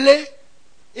mi irele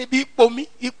ebi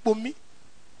ipo mi.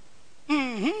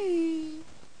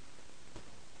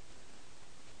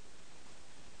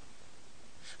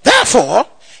 Therefore,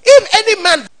 if any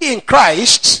man be in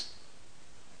Christ,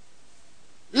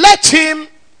 let him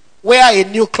wear a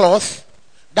new cloth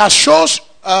that shows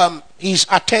his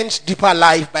attends Deeper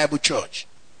Life Bible Church.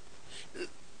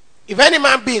 If any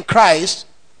man be in Christ,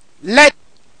 let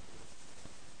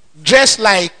dress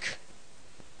like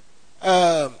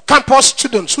campus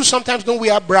students who sometimes don't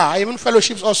wear bra. Even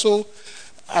fellowships also,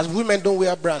 as women don't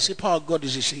wear bra. Say, power of God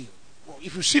is the same.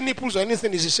 If you see nipples or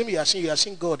anything is the same, you are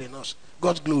seeing God in us.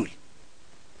 God's glory.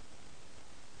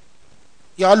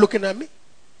 You are looking at me?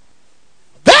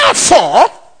 Therefore,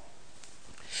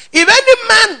 if any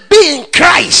man be in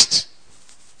Christ,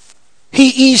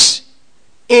 he is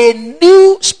a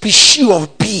new species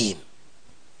of being.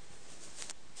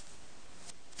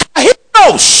 He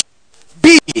knows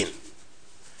being.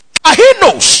 He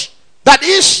knows that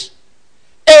is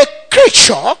a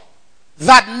creature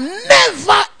that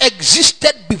never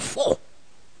existed before.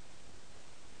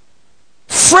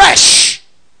 Fresh,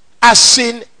 as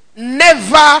in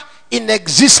never in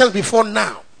existence before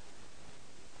now.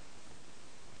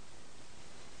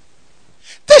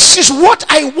 This is what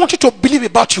I want you to believe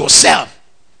about yourself.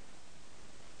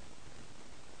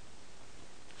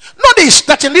 Notice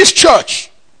that in this church,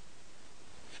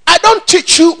 I don't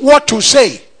teach you what to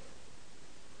say,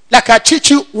 like I teach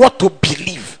you what to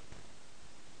believe.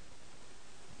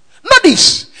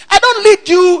 Notice, I don't lead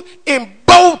you in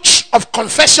bouts of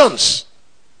confessions.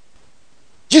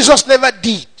 Jesus never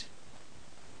did.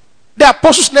 The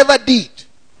apostles never did.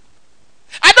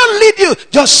 I don't lead you,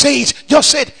 just say it,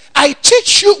 just say it. I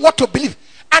teach you what to believe.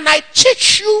 And I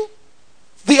teach you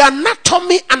the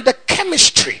anatomy and the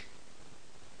chemistry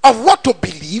of what to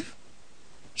believe,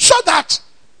 so that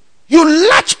you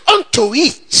latch onto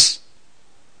it.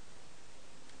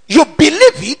 You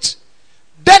believe it,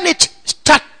 then it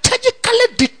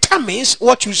strategically determines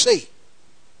what you say.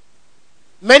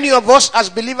 Many of us as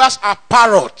believers are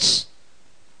parrots.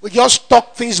 We just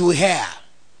talk things we hear.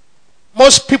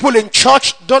 Most people in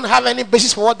church don't have any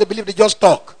basis for what they believe, they just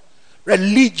talk.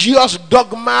 Religious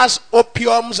dogmas,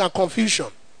 opiums, and confusion.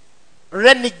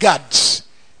 Renegades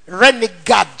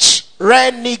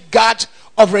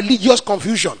of religious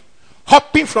confusion.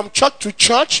 Hopping from church to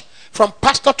church, from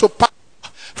pastor to pastor,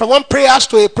 from one prayer house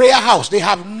to a prayer house. They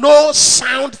have no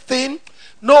sound thing,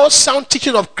 no sound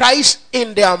teaching of Christ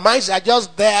in their minds. They are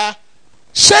just there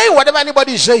saying whatever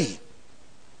anybody is saying.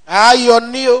 You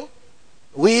new.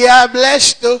 We are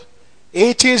blessed.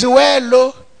 It is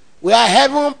well. We are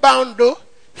heaven bound.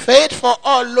 Faith for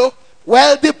all.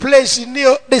 wealthy place in New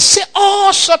York, they say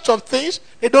all sorts of things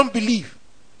they don't believe.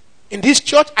 In this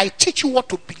church, I teach you what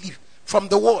to believe from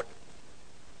the word.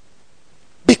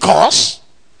 Because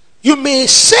you may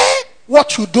say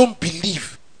what you don't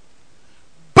believe.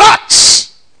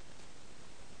 But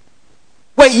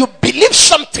when you believe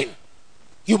something,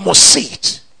 you must see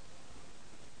it.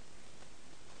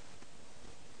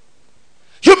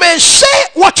 You may say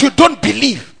what you don't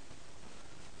believe.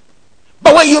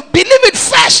 But when you believe it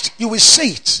first, you will say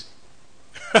it.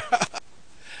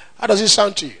 How does it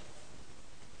sound to you?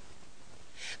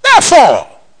 Therefore,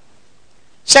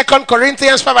 2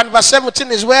 Corinthians 5 and verse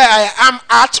 17 is where I am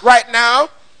at right now.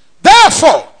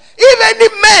 Therefore, if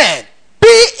any man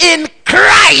be in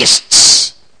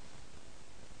Christ.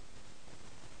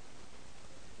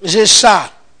 He says, sir,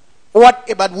 what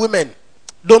about women?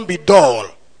 Don't be dull.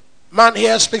 Man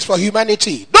here speaks for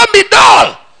humanity. Don't be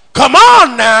dull. Come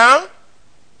on now.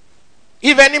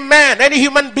 If any man, any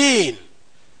human being,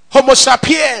 Homo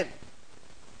sapien,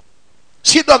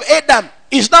 seed of Adam,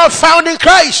 is now found in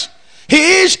Christ, he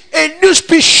is a new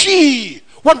species.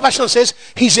 One version says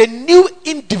he's a new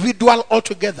individual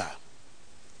altogether.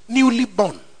 Newly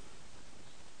born.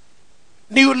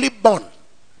 Newly born.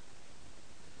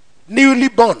 Newly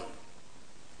born.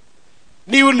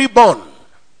 Newly born.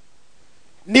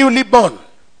 Newly born.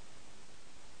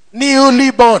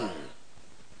 Newly born.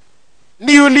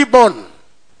 Newly born.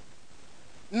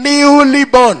 Newly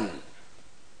born.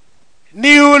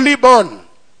 Newly born.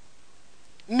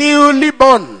 Newly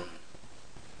born.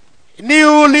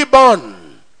 Newly born.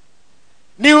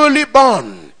 Newly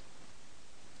born.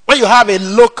 When you have a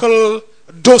local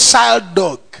docile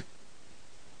dog,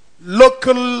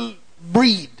 local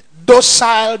breed,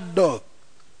 docile dog,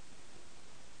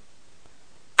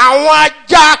 àwọn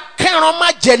ajá kẹran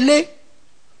má jẹlé,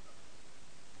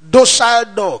 docile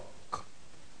dog,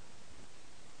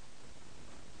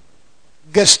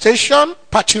 gestation,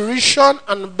 parturition,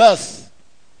 and birth.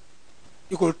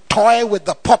 You could toy with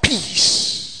the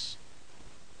puppies.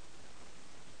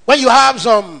 When you have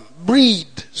some breed,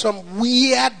 some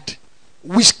weird,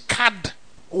 whiskered,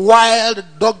 wild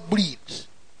dog breeds,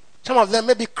 some of them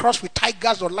may be crossed with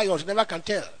tigers or lions, you never can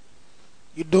tell.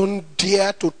 You don't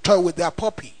dare to toy with their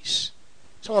puppies.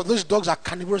 Some of those dogs are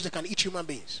carnivores, they can eat human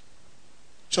beings.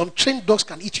 Some trained dogs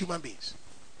can eat human beings.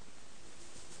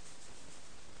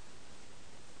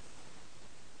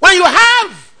 When you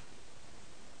have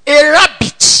a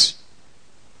rabbit,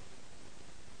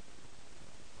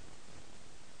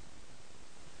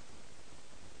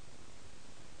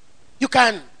 you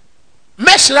can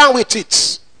mess around with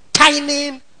its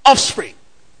tiny offspring.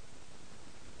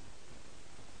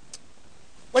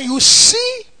 When you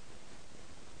see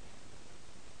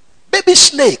baby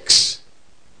snakes,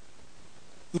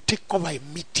 you take cover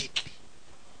immediately.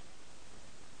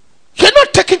 You're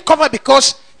not taking cover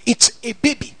because it's a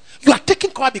baby. You are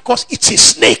taking cover because it's a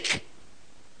snake.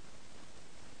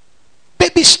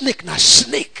 Baby snake, not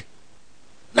snake.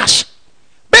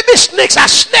 Baby snakes are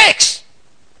snakes.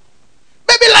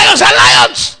 Baby lions are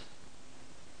lions.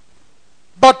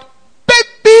 But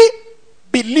baby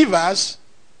believers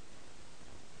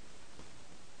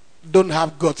don't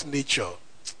have God's nature.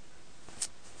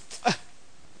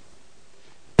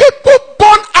 People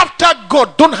born after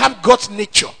God don't have God's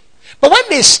nature. But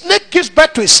when a snake gives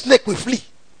birth to a snake, we flee.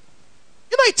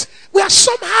 You know, we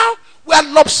are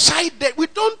lopsided. We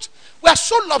are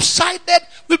so lopsided.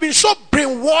 We've been so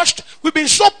brainwashed. We've been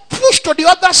so pushed to the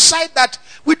other side that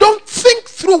we don't think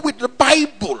through with the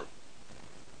Bible.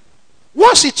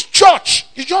 Once it's church,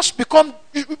 you just become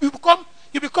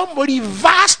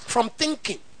reversed from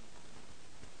thinking.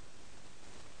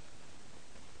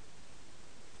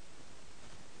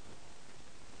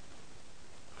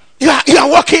 You are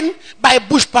walking by a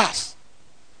bush path.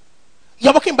 You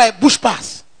are walking by a bush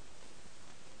path.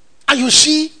 And you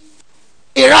see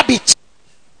a rabbit.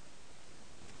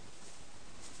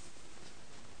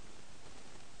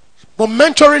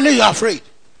 Momentarily you are afraid.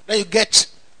 Then you get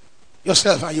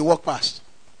yourself and you walk past.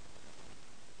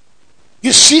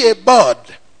 You see a bird,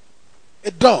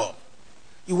 a dove,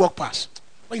 you walk past.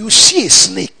 When you see a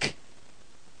snake,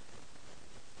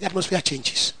 the atmosphere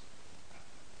changes.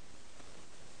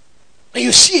 When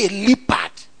you see a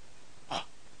leopard,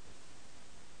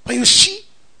 when you see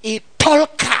a tall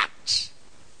cat,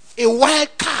 a wild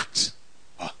cat,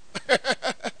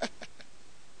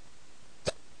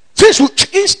 things will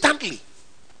change instantly.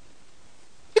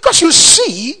 Because you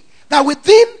see that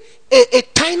within a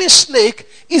tiny snake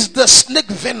is the snake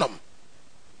venom.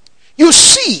 You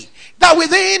see that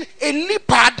within a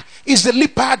leopard is the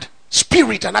leopard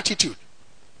spirit and attitude.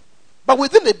 But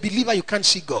within a believer, you can't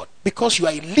see God because you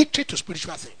are illiterate to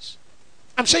spiritual things.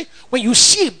 I'm saying when you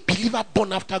see a believer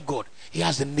born after God, he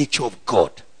has the nature of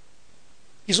God.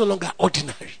 He's no longer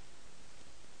ordinary.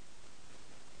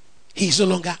 He's no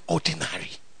longer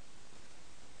ordinary.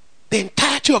 The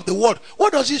entirety of the world.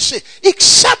 What does it say?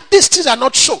 Except these things are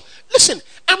not so. Listen,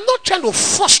 I'm not trying to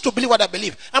force to believe what I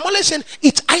believe. I'm only saying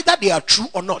it's either they are true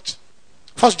or not.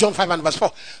 1 John 5 and verse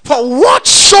 4. For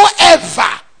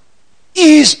whatsoever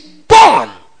is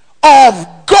born of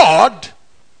God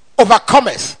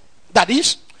overcometh. That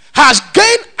is, has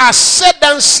gained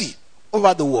ascendancy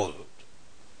over the world.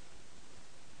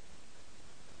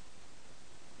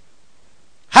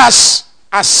 Has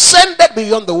ascended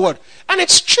beyond the world. And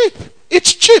it's cheap.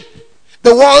 It's cheap.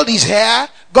 The world is here.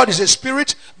 God is a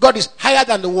spirit. God is higher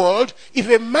than the world. If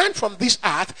a man from this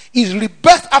earth is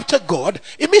rebirthed after God,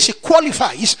 it means he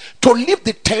qualifies to leave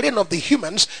the terrain of the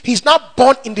humans. He's now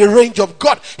born in the range of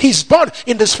God. He's born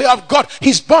in the sphere of God.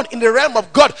 He's born in the realm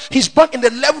of God. He's born in the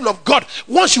level of God.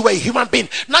 Once you were a human being,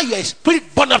 now you are a spirit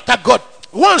born after God.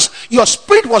 Once your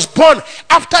spirit was born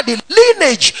after the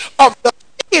lineage of the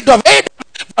seed of Adam,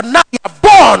 but now you are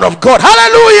born of God.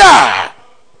 Hallelujah!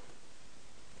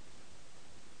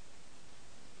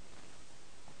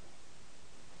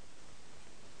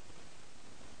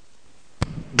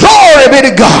 Glory be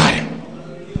to God.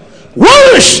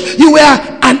 Once you were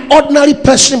an ordinary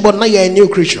person, but now you are a new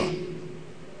creature.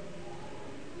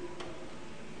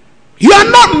 You are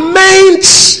not meant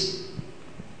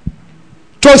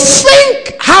to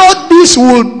think how this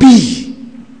will be.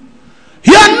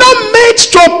 You are not meant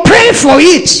to pray for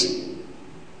it.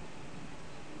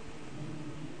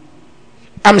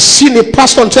 I'm seeing a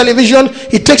pastor on television.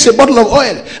 He takes a bottle of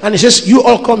oil and he says, you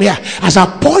all come here. As I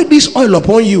pour this oil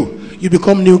upon you, you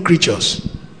become new creatures.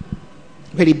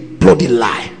 Very bloody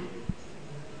lie.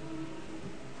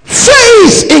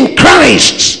 Faith in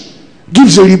Christ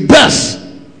gives a rebirth,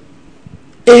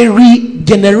 a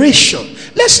regeneration.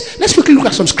 Let's quickly look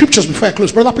at some scriptures before I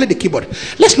close. Brother, play the keyboard.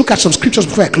 Let's look at some scriptures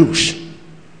before I close.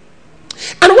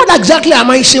 And what exactly am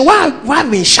I saying? Why have I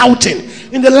been shouting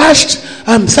in the last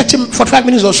 45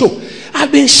 minutes or so?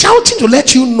 I've been shouting to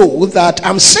let you know that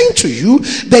I'm saying to you,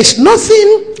 there's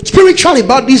nothing spiritual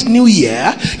about this new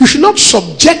year. You should not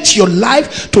subject your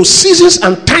life to seasons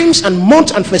and times and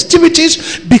months and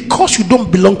festivities because you don't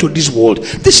belong to this world.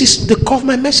 This is the core of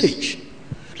my message.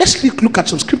 Let's look at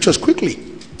some scriptures quickly.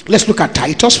 Let's look at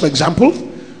Titus, for example,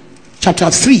 chapter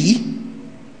 3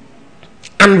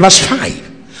 and verse 5.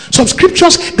 Some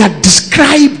scriptures that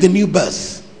describe the new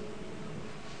birth.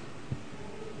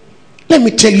 Let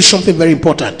me tell you something very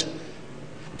important.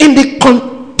 In the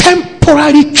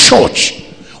contemporary church,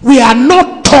 we are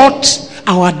not taught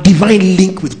our divine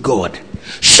link with God.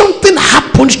 Something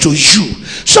happened to you.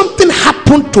 Something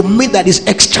happened to me that is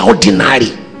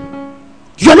extraordinary.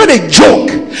 You are not a joke.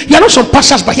 You are not some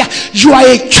pastors, but you are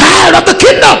a child of the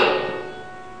kingdom.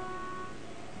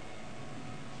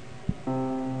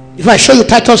 If I show you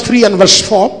Titus 3 and verse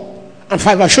 4 and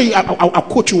 5, I'll show you, I'll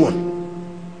quote you one.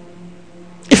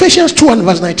 Ephesians 2 and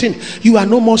verse 19. You are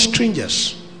no more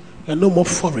strangers. You are no more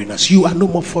foreigners. You are no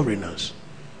more foreigners.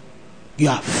 You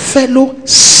are fellow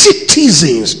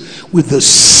citizens with the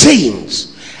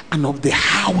saints and of the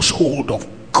household of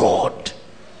God.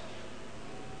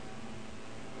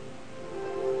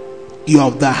 You are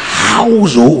of the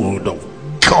household of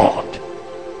God.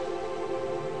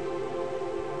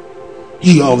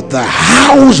 You are of the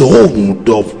household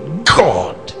of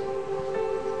God.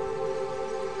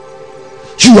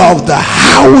 You are of the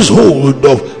household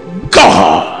of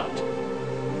God.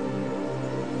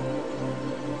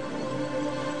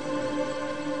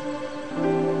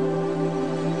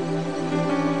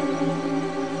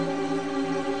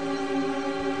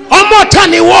 Ọmọ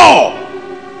tani wọ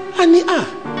ani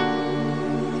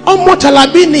ọmọ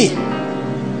talabini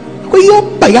kò yóò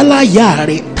bayala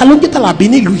yaare talonje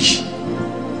talabini lui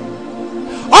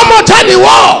ọmọ tani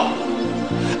wọ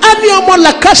ani ọmọ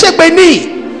làkàṣègbè ni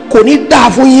kò ní dáa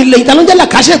fún yín lẹ́yìn talonje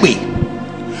làkàṣègbè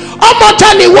ọmọ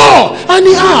tani wọ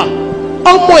ani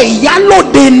ọmọ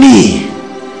ìyálóde ni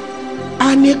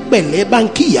ani pẹ̀lẹ́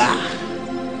bankiya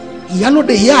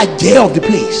ìyálóde yà jẹ́ of the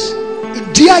place.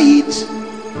 Dear it.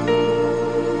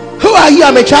 Who are you?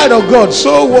 I'm a child of God.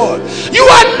 So what? You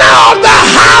are now the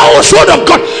household of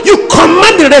God. You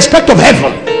command the respect of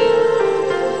heaven.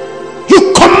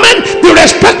 You command the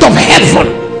respect of heaven.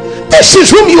 This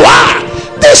is whom you are.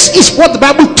 This is what the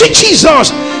Bible teaches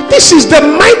us. This is the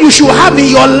mind you should have in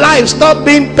your life. Stop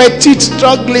being petite,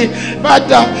 struggling.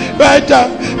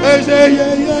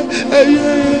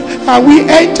 And we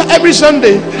enter every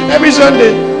Sunday.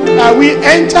 And we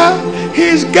enter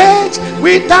his gates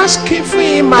with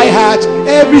thanksgiving in my heart.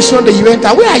 Every Sunday you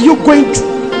enter. Where are you going to?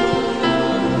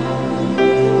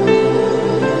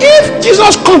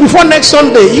 Jesus comes before next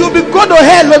Sunday, you'll be going to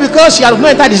hell because you have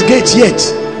not entered his gates yet.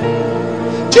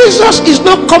 Jesus is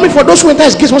not coming for those who enter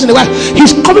his gates once in a while.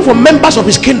 He's coming for members of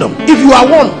his kingdom. If you are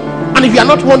one, and if you are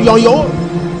not one, you're on your own.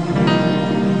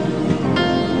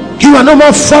 You are no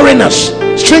more foreigners,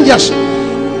 strangers.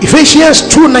 Ephesians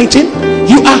 2:19.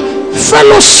 You are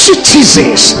fellow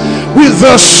citizens with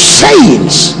the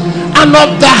saints and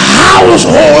of the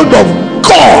household of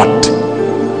God.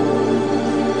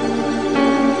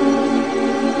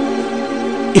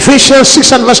 Ephesians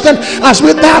 6 and verse 10. As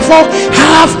we therefore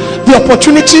have the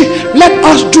opportunity, let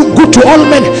us do good to all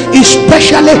men,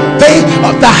 especially they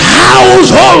of the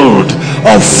household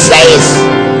of faith.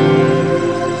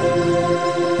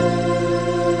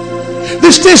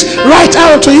 This is right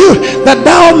out to you, that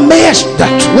thou mayest,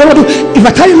 if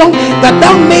I tell you long, that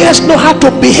thou mayest know how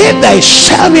to behave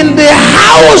thyself in the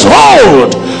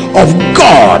household of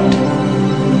God.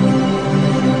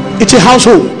 It's a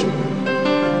household.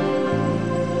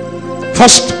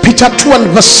 First Peter 2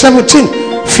 and verse 17.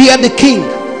 Fear the king.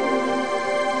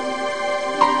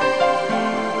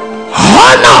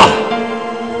 Honor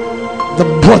the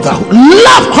brother.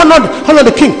 Honor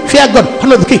the king. Fear God.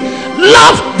 Honor the king.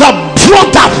 Love the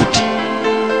brotherhood.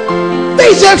 There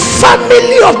is a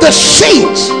family of the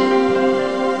saints,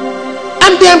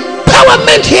 and the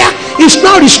empowerment here is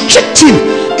not restrictive.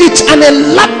 It's an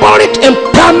elaborate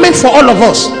empowerment for all of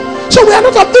us. So we are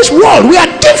not of this world. We are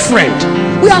different.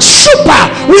 We are super.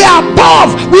 We are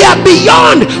above. We are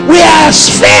beyond. We are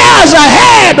spheres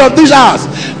ahead of this earth.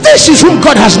 This is whom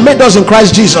God has made us in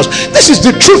Christ Jesus. This is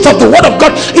the truth of the word of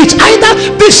God. It's either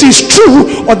this is true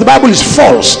or the Bible is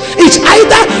false. It's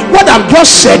either what I've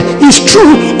just said is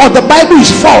true or the Bible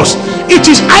is false. It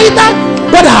is either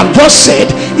what I have just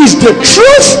said is the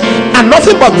truth and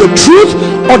nothing but the truth,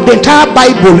 or the entire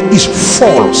Bible is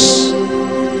false.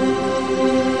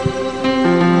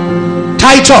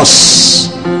 Titus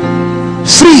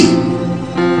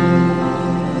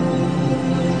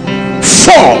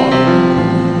 3:4.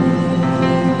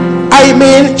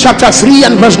 Chapter 3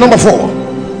 and verse number 4.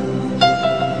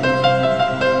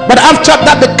 But after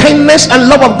that the kindness and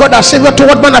love of God our Savior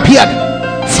toward man appeared.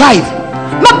 5.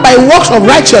 Not by works of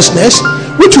righteousness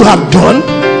which you have done,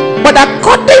 but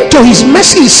according to his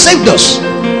mercy he saved us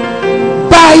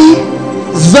by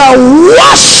the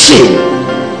washing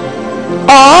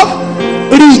of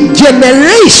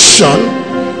regeneration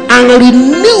and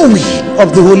renewing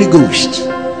of the Holy Ghost.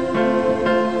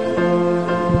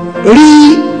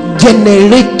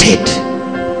 Regenerated.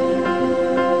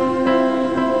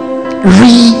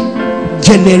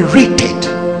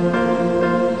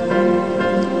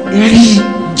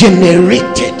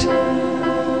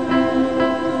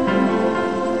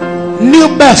 New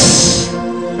birth.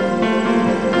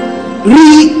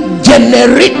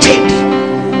 Regenerated.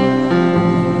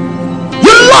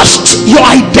 You lost your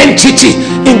identity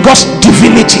in God's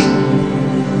divinity.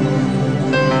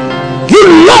 You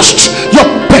lost your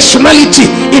personality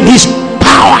in his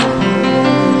power.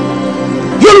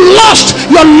 You lost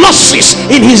your losses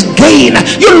in his gain.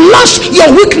 You lost your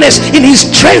weakness in his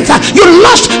strength. You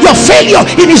lost your failure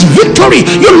in his victory.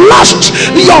 You lost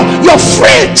your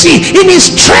frailty in his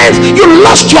strength. You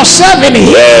lost yourself in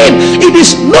him. It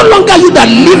is no longer you that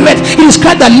liveth, it is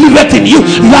Christ that liveth in you.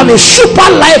 You have a super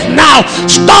life now.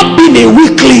 Stop being a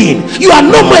weakling. You are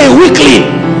no more a weakling.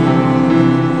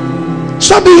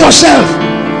 Stop being yourself.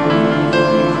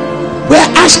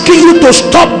 We're asking you to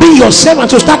stop being yourself and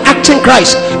to start acting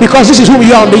Christ, because this is who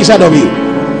you are on the inside of you.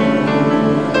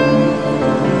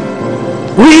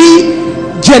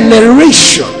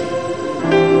 Regeneration.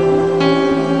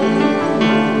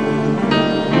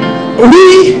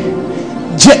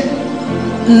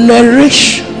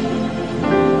 Regeneration.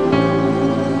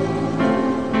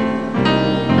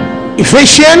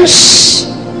 Ephesians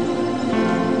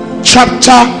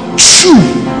chapter 2.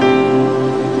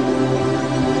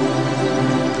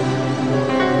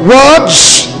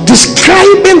 Words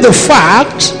describing the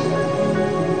fact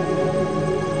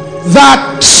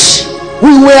that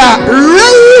we were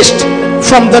raised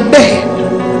from the dead.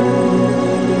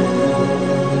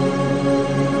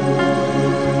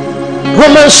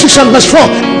 Romans 6 and verse 4.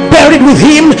 Buried with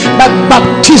him by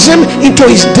baptism into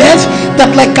his death, that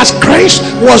like as Christ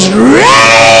was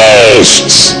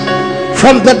raised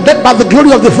from the dead by the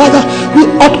glory of the Father, we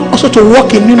ought also to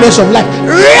walk in newness of life.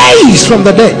 Raised from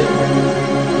the dead.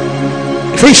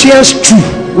 Ephesians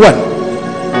 2:1.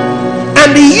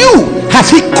 And you hath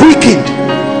he quickened,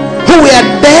 who were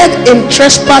dead in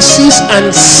trespasses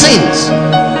and sins.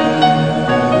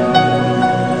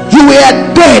 You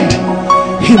were dead.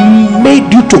 He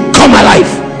made you to come alive.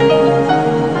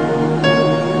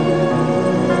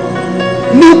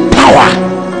 New power.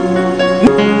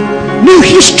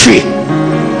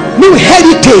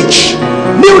 heritage,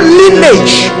 new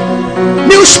lineage,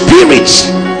 new spirits,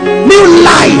 new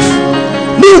life,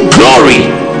 new glory,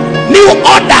 new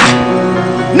order,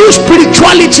 new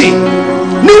spirituality,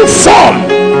 new form,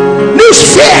 new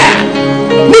sphere,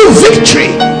 new victory.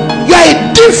 You are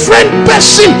a different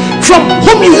person from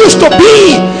whom you used to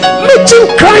be.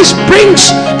 Meeting Christ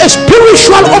brings a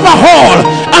spiritual overhaul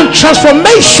and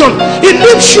transformation. It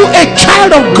leaves you a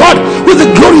child of God with the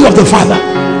glory of the Father.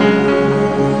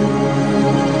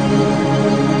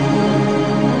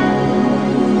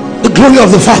 The glory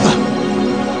of the Father.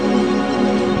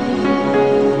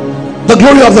 The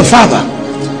glory of the Father.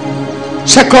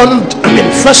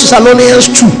 First Thessalonians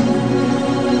 2.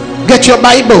 Get your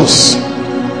Bibles.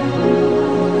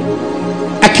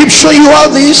 I keep showing you all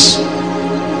this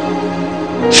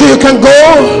so you can go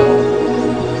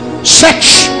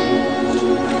search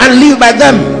and live by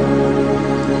them.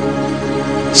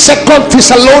 2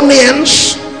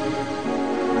 Thessalonians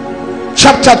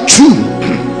chapter 2.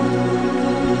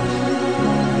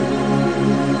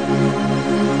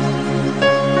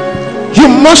 You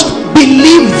must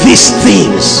believe these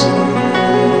things.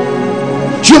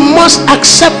 You must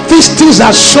accept these things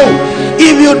as so.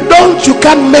 If you don't, you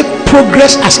can't make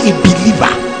progress as a believer.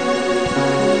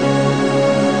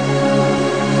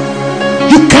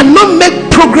 You cannot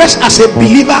make progress as a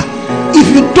believer if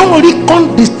you don't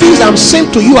reckon the things I'm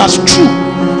saying to you as true,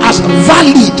 as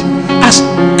valid, as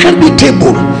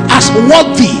creditable, as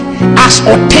worthy, as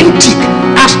authentic,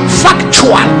 as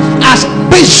factual, as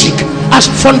basic, as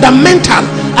fundamental,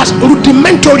 as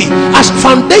rudimentary, as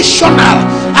foundational,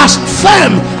 as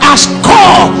firm, as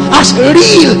core, as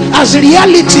real, as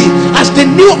reality, as the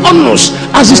new onus,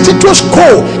 as the status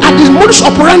quo, as the modus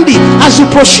operandi, as the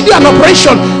procedure and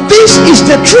operation. This is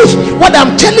the truth. What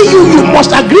I'm telling you, you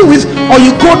must agree with, or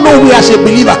you go nowhere as a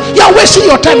believer. You are wasting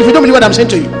your time if you don't believe what I'm saying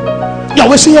to you. You are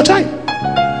wasting your time.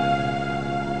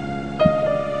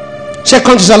 2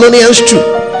 Thessalonians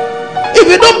 2. If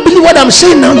you don't believe what I'm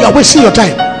saying now, you are wasting your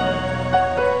time.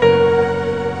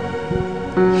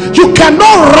 You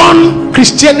cannot run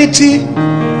Christianity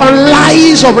on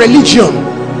lies of religion.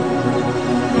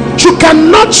 You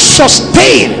cannot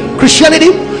sustain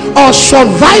Christianity or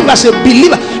survive as a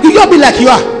believer. You can't be like you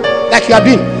are, like you have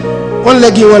been. One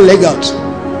leg in, one leg out.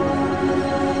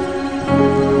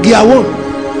 Gear 1,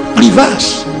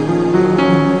 reverse.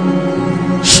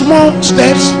 Small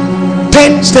steps,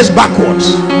 10 steps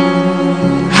backwards.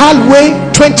 Halfway,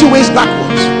 20 ways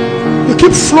backwards. You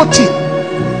keep floating.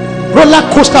 Roller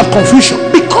coaster of confusion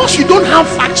because you don't have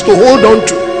facts to hold on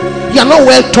to. You are not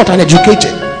well taught and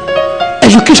educated.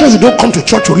 Education, you don't come to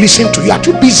church to listen to. You are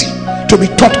too busy to be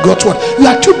taught God's word. You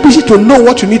are too busy to know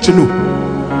what you need to know.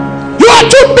 You are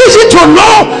too busy to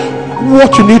know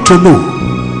what you need to know.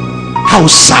 How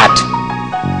sad.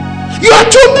 You are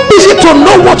too busy to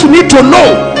know what you need to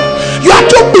know. You are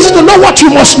too busy to know what you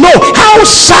must know. How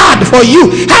sad for you.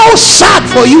 How sad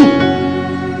for you.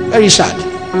 Very sad.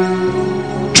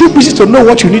 Too busy to know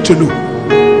what you need to know.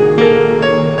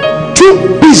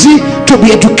 Too busy to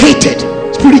be educated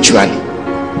spiritually.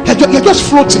 You're just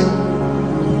floating.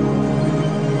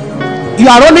 You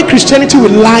are running Christianity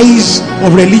with lies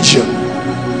of religion,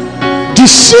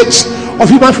 deceit of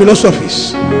human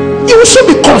philosophies. You will soon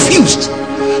be confused.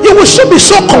 You will soon be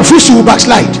so confused you will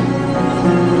backslide,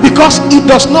 because it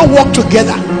does not work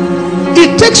together.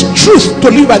 It takes truth to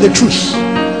live by the truth.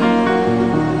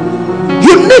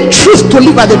 You need truth to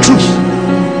live by the truth,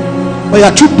 but you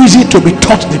are too busy to be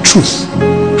taught the truth.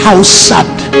 How sad.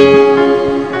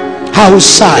 How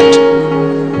sad.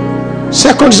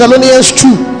 2 Thessalonians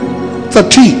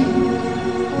 2:13.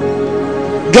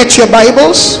 Get your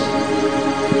Bibles.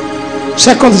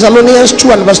 2 Thessalonians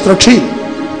 2 and verse 13.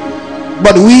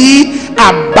 But we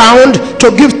are bound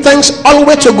to give thanks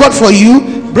always to God for you,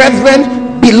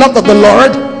 brethren, beloved of the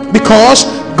Lord, because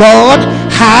God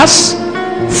has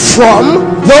from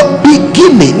the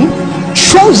beginning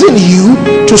chosen you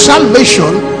to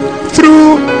salvation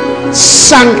through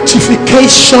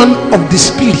sanctification of the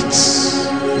spirits.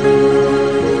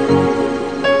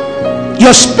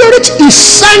 Your spirit is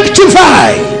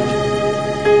sanctified,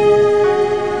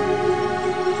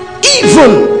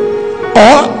 even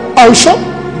or also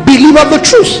believe of the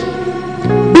truth.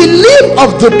 Believe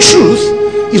of the truth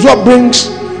is what brings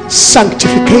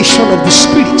sanctification of the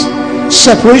spirit,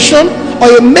 separation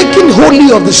or a making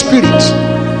holy of the spirit,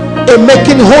 a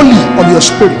making holy of your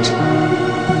spirit.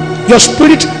 Your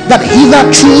spirit that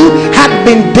hitherto had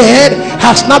been dead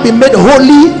has now been made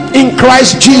holy in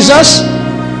Christ Jesus.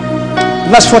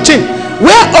 Verse 14.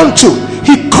 Whereunto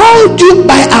he called you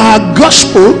by our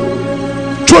gospel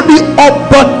to the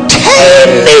obtaining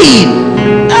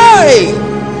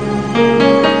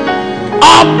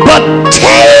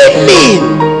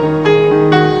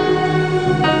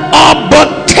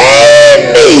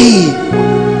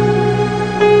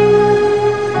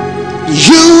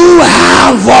You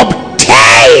have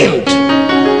obtained,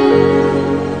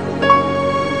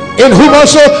 in whom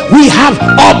also we have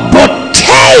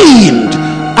obtained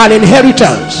an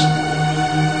inheritance,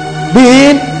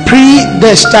 being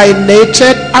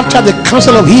predestinated after the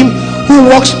counsel of him who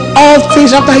works all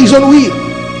things after his own will.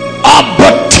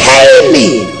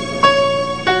 Obtaining.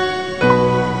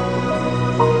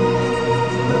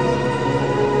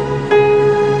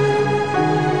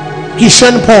 He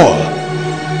sent Paul.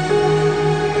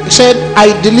 He said,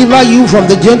 I deliver you from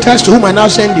the Gentiles to whom I now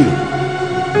send you,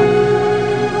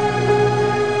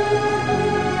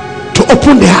 to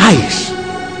open their eyes,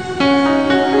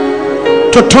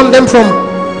 to turn them from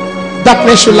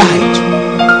darkness to light,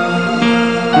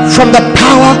 from the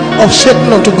power of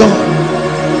Satan unto God,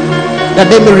 that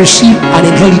they may receive an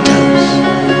inheritance.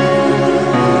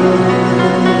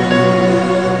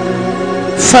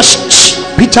 First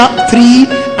Peter 3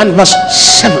 and verse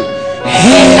 7.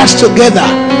 Heirs together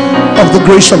of the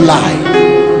grace of life.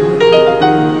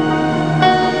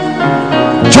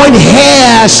 Join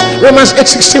heirs, Romans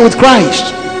 8:16, with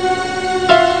Christ.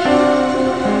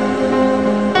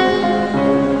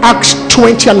 Acts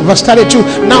 20 and verse 32.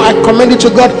 Now I commend it to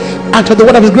God and to the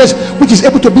word of his grace, which is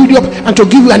able to build you up and to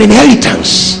give you an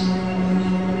inheritance.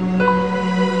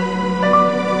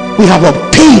 We have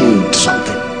obtained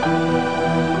something.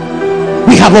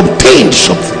 We have obtained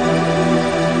something.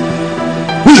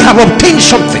 We have obtained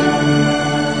something.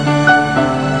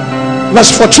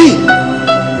 Verse 14,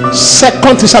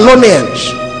 2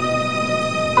 Thessalonians.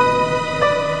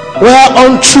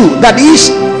 Whereunto, that is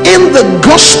in the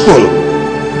gospel,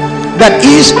 that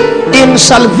is in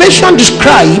salvation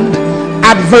described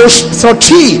at verse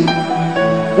 13.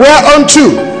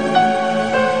 Whereunto,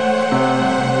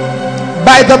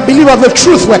 by the belief of the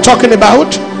truth we're talking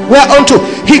about, whereunto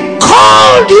he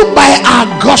called you by our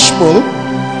gospel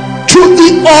to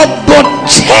the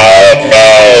obtaining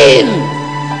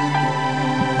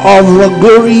of the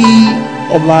glory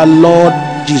of our Lord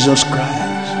Jesus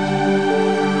Christ.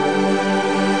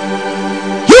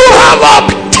 You have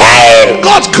obtained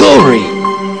God's glory.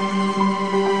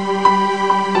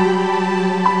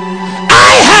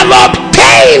 I have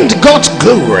obtained God's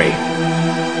glory.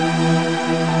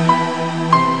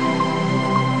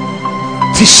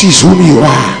 This is whom you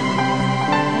are.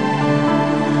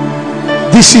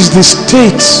 This is the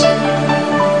state.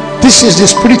 This is the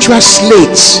spiritual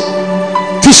slate.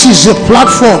 This is the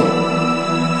platform.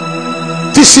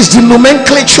 This is the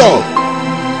nomenclature.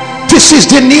 This is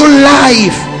the new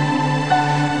life.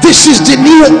 This is the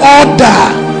new order.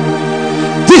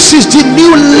 This is the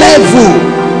new level.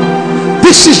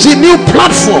 This is the new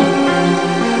platform.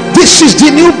 This is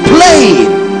the new plane.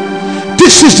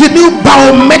 This is the new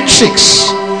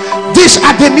biometrics. These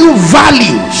are the new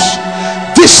values.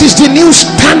 This is the new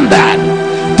standard.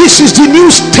 This is the new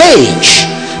stage.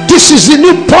 This is the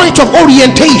new point of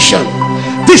orientation.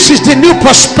 This is the new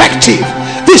perspective.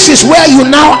 This is where you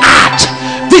now at.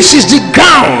 This is the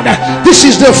ground. This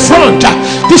is the front.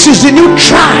 This is the new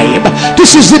tribe.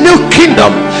 This is the new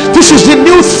kingdom. This is the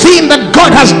new thing that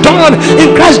God has done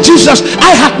in Christ Jesus.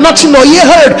 I had not seen nor ye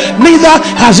heard, neither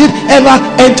has it ever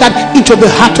entered into the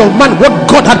heart of man what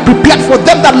God had prepared for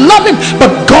them that love him.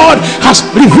 But God has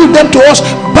revealed them to us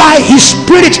by his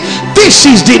Spirit. This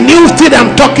is the new thing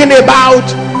I'm talking about.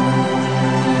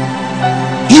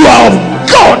 You are of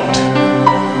God.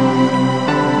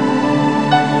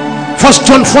 1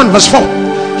 John 1 verse 4.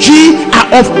 Ye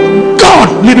are of God,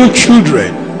 little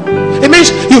children. It means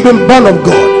you've been born of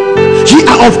God. Ye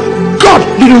are of God,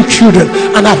 little children,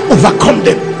 and have overcome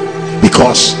them,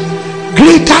 because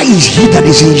greater is he that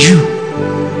is in you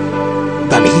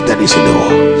than he that is in the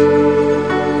world.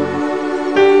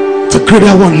 The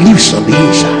greater one lives on the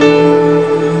inside.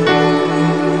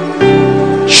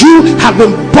 You have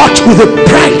been bought with a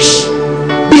price.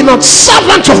 Be not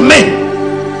servants of men.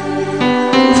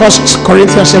 1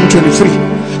 Corinthians 7:23.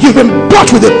 You've been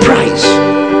bought with a price.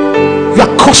 You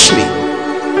are costly.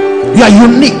 You are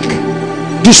unique.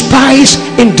 Despised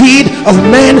indeed of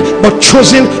men, but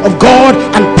chosen of God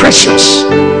and precious.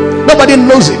 Nobody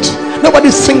knows it.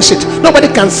 Nobody thinks it. Nobody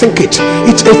can think it.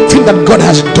 It's a thing that God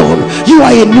has done. You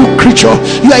are a new creature.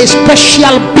 You are a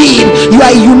special being. You are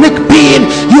a unique being.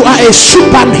 You are a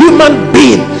superhuman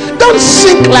being. Don't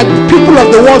think like people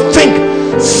of the world think.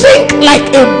 Think like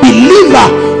a believer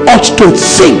ought to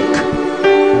think.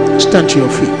 Stand to your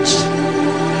feet.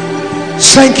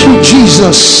 Thank you,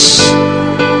 Jesus.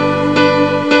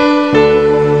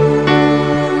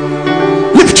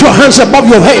 Lift your hands above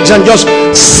your heads and just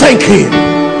thank him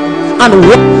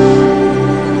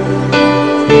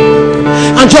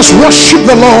and just worship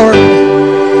the Lord.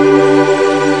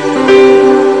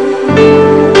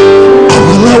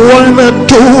 All I wanna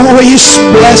do is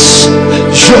bless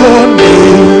your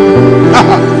name.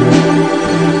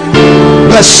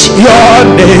 Bless your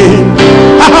name.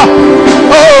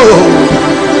 Oh,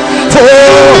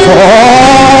 for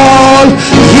all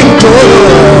you've done.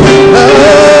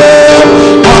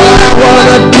 All I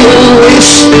wanna do is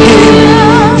give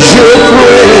you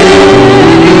praise.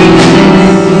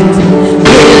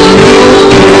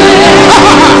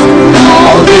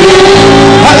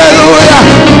 Hallelujah.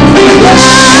 Bless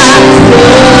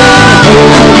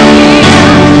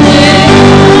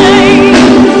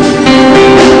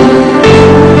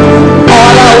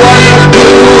all I wanna do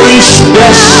is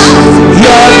bless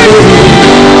your name.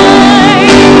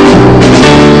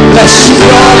 Bless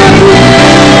your name.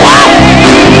 Wow.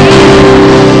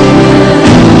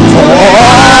 For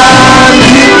all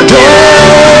you do,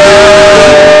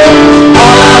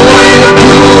 all I wanna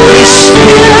do is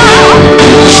give you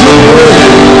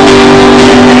praise.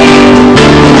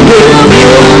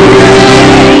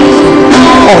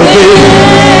 All day.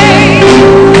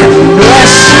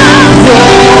 Bless your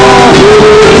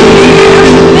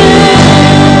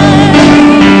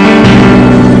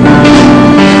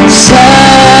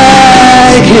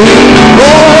thank you,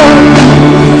 Lord.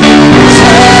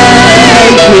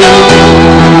 Thank you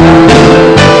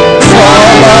for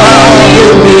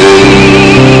loving me.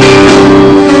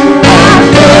 I'm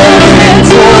coming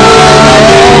for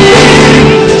me.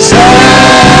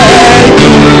 Thank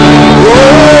you,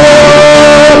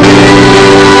 Lord.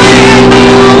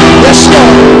 Yes,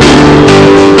 Lord.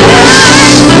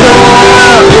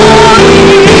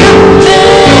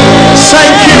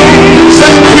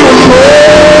 Thank you,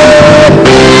 Lord.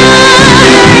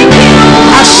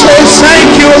 I say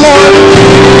thank you, Lord.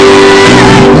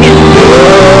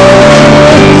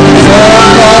 For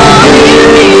loving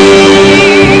me.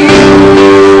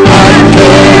 I'm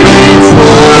coming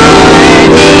for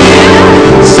you.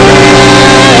 Thank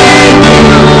you,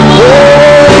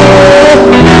 Lord.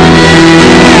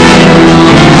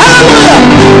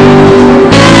 Hallelujah.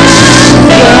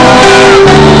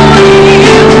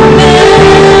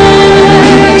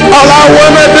 All I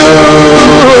wanna do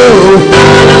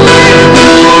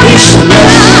is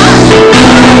bless.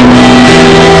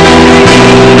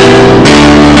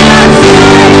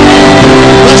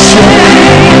 Bless your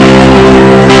name.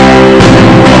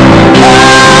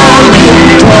 All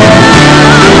you've done.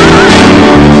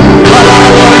 All I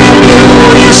wanna do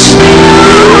is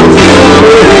give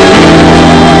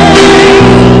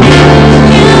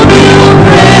you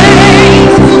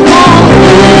praise.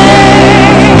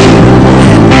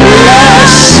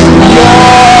 Bless your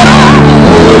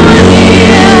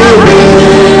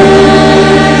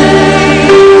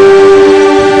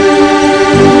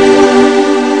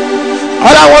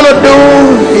all I want to do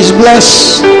is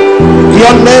bless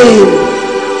your name.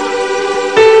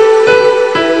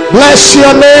 Bless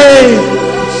your name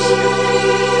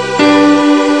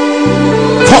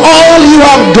for all you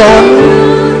have done.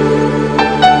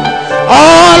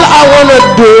 All I want to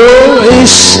do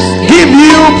is give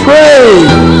you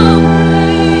praise.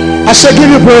 I said give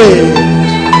you praise.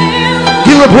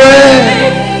 Give you praise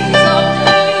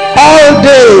all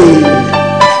day.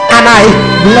 And I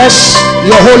bless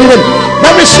your holy name.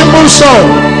 Very simple song.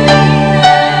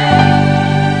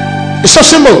 It's so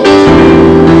simple.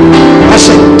 I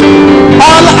say,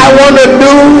 all I want to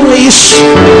do is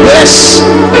bless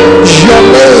your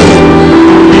name.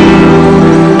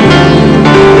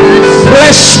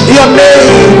 Bless your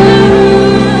name.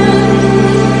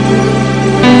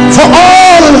 For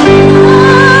all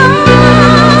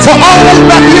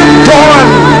that you've done.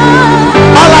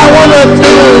 All I want to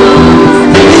do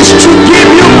is to give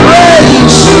you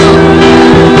praise.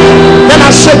 Then I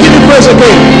say give you praise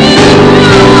again.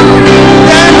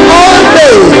 Then all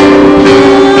day.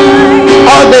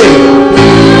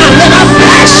 And then I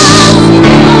bless.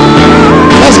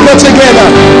 Let's go together.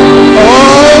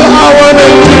 All I want to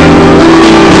do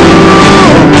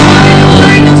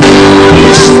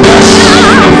is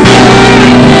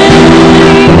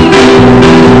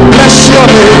bless your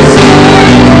name.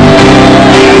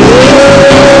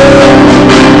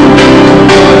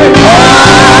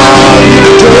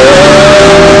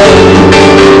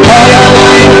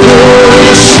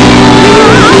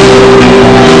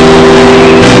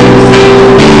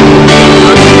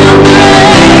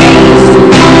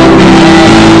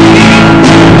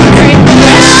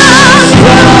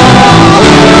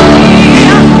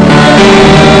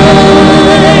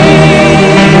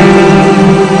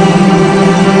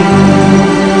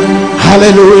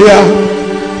 Hallelujah.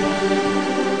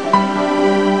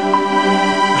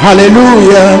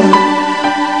 Hallelujah.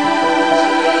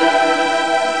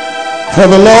 For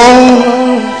the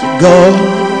Lord God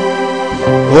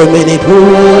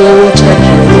omnipotent,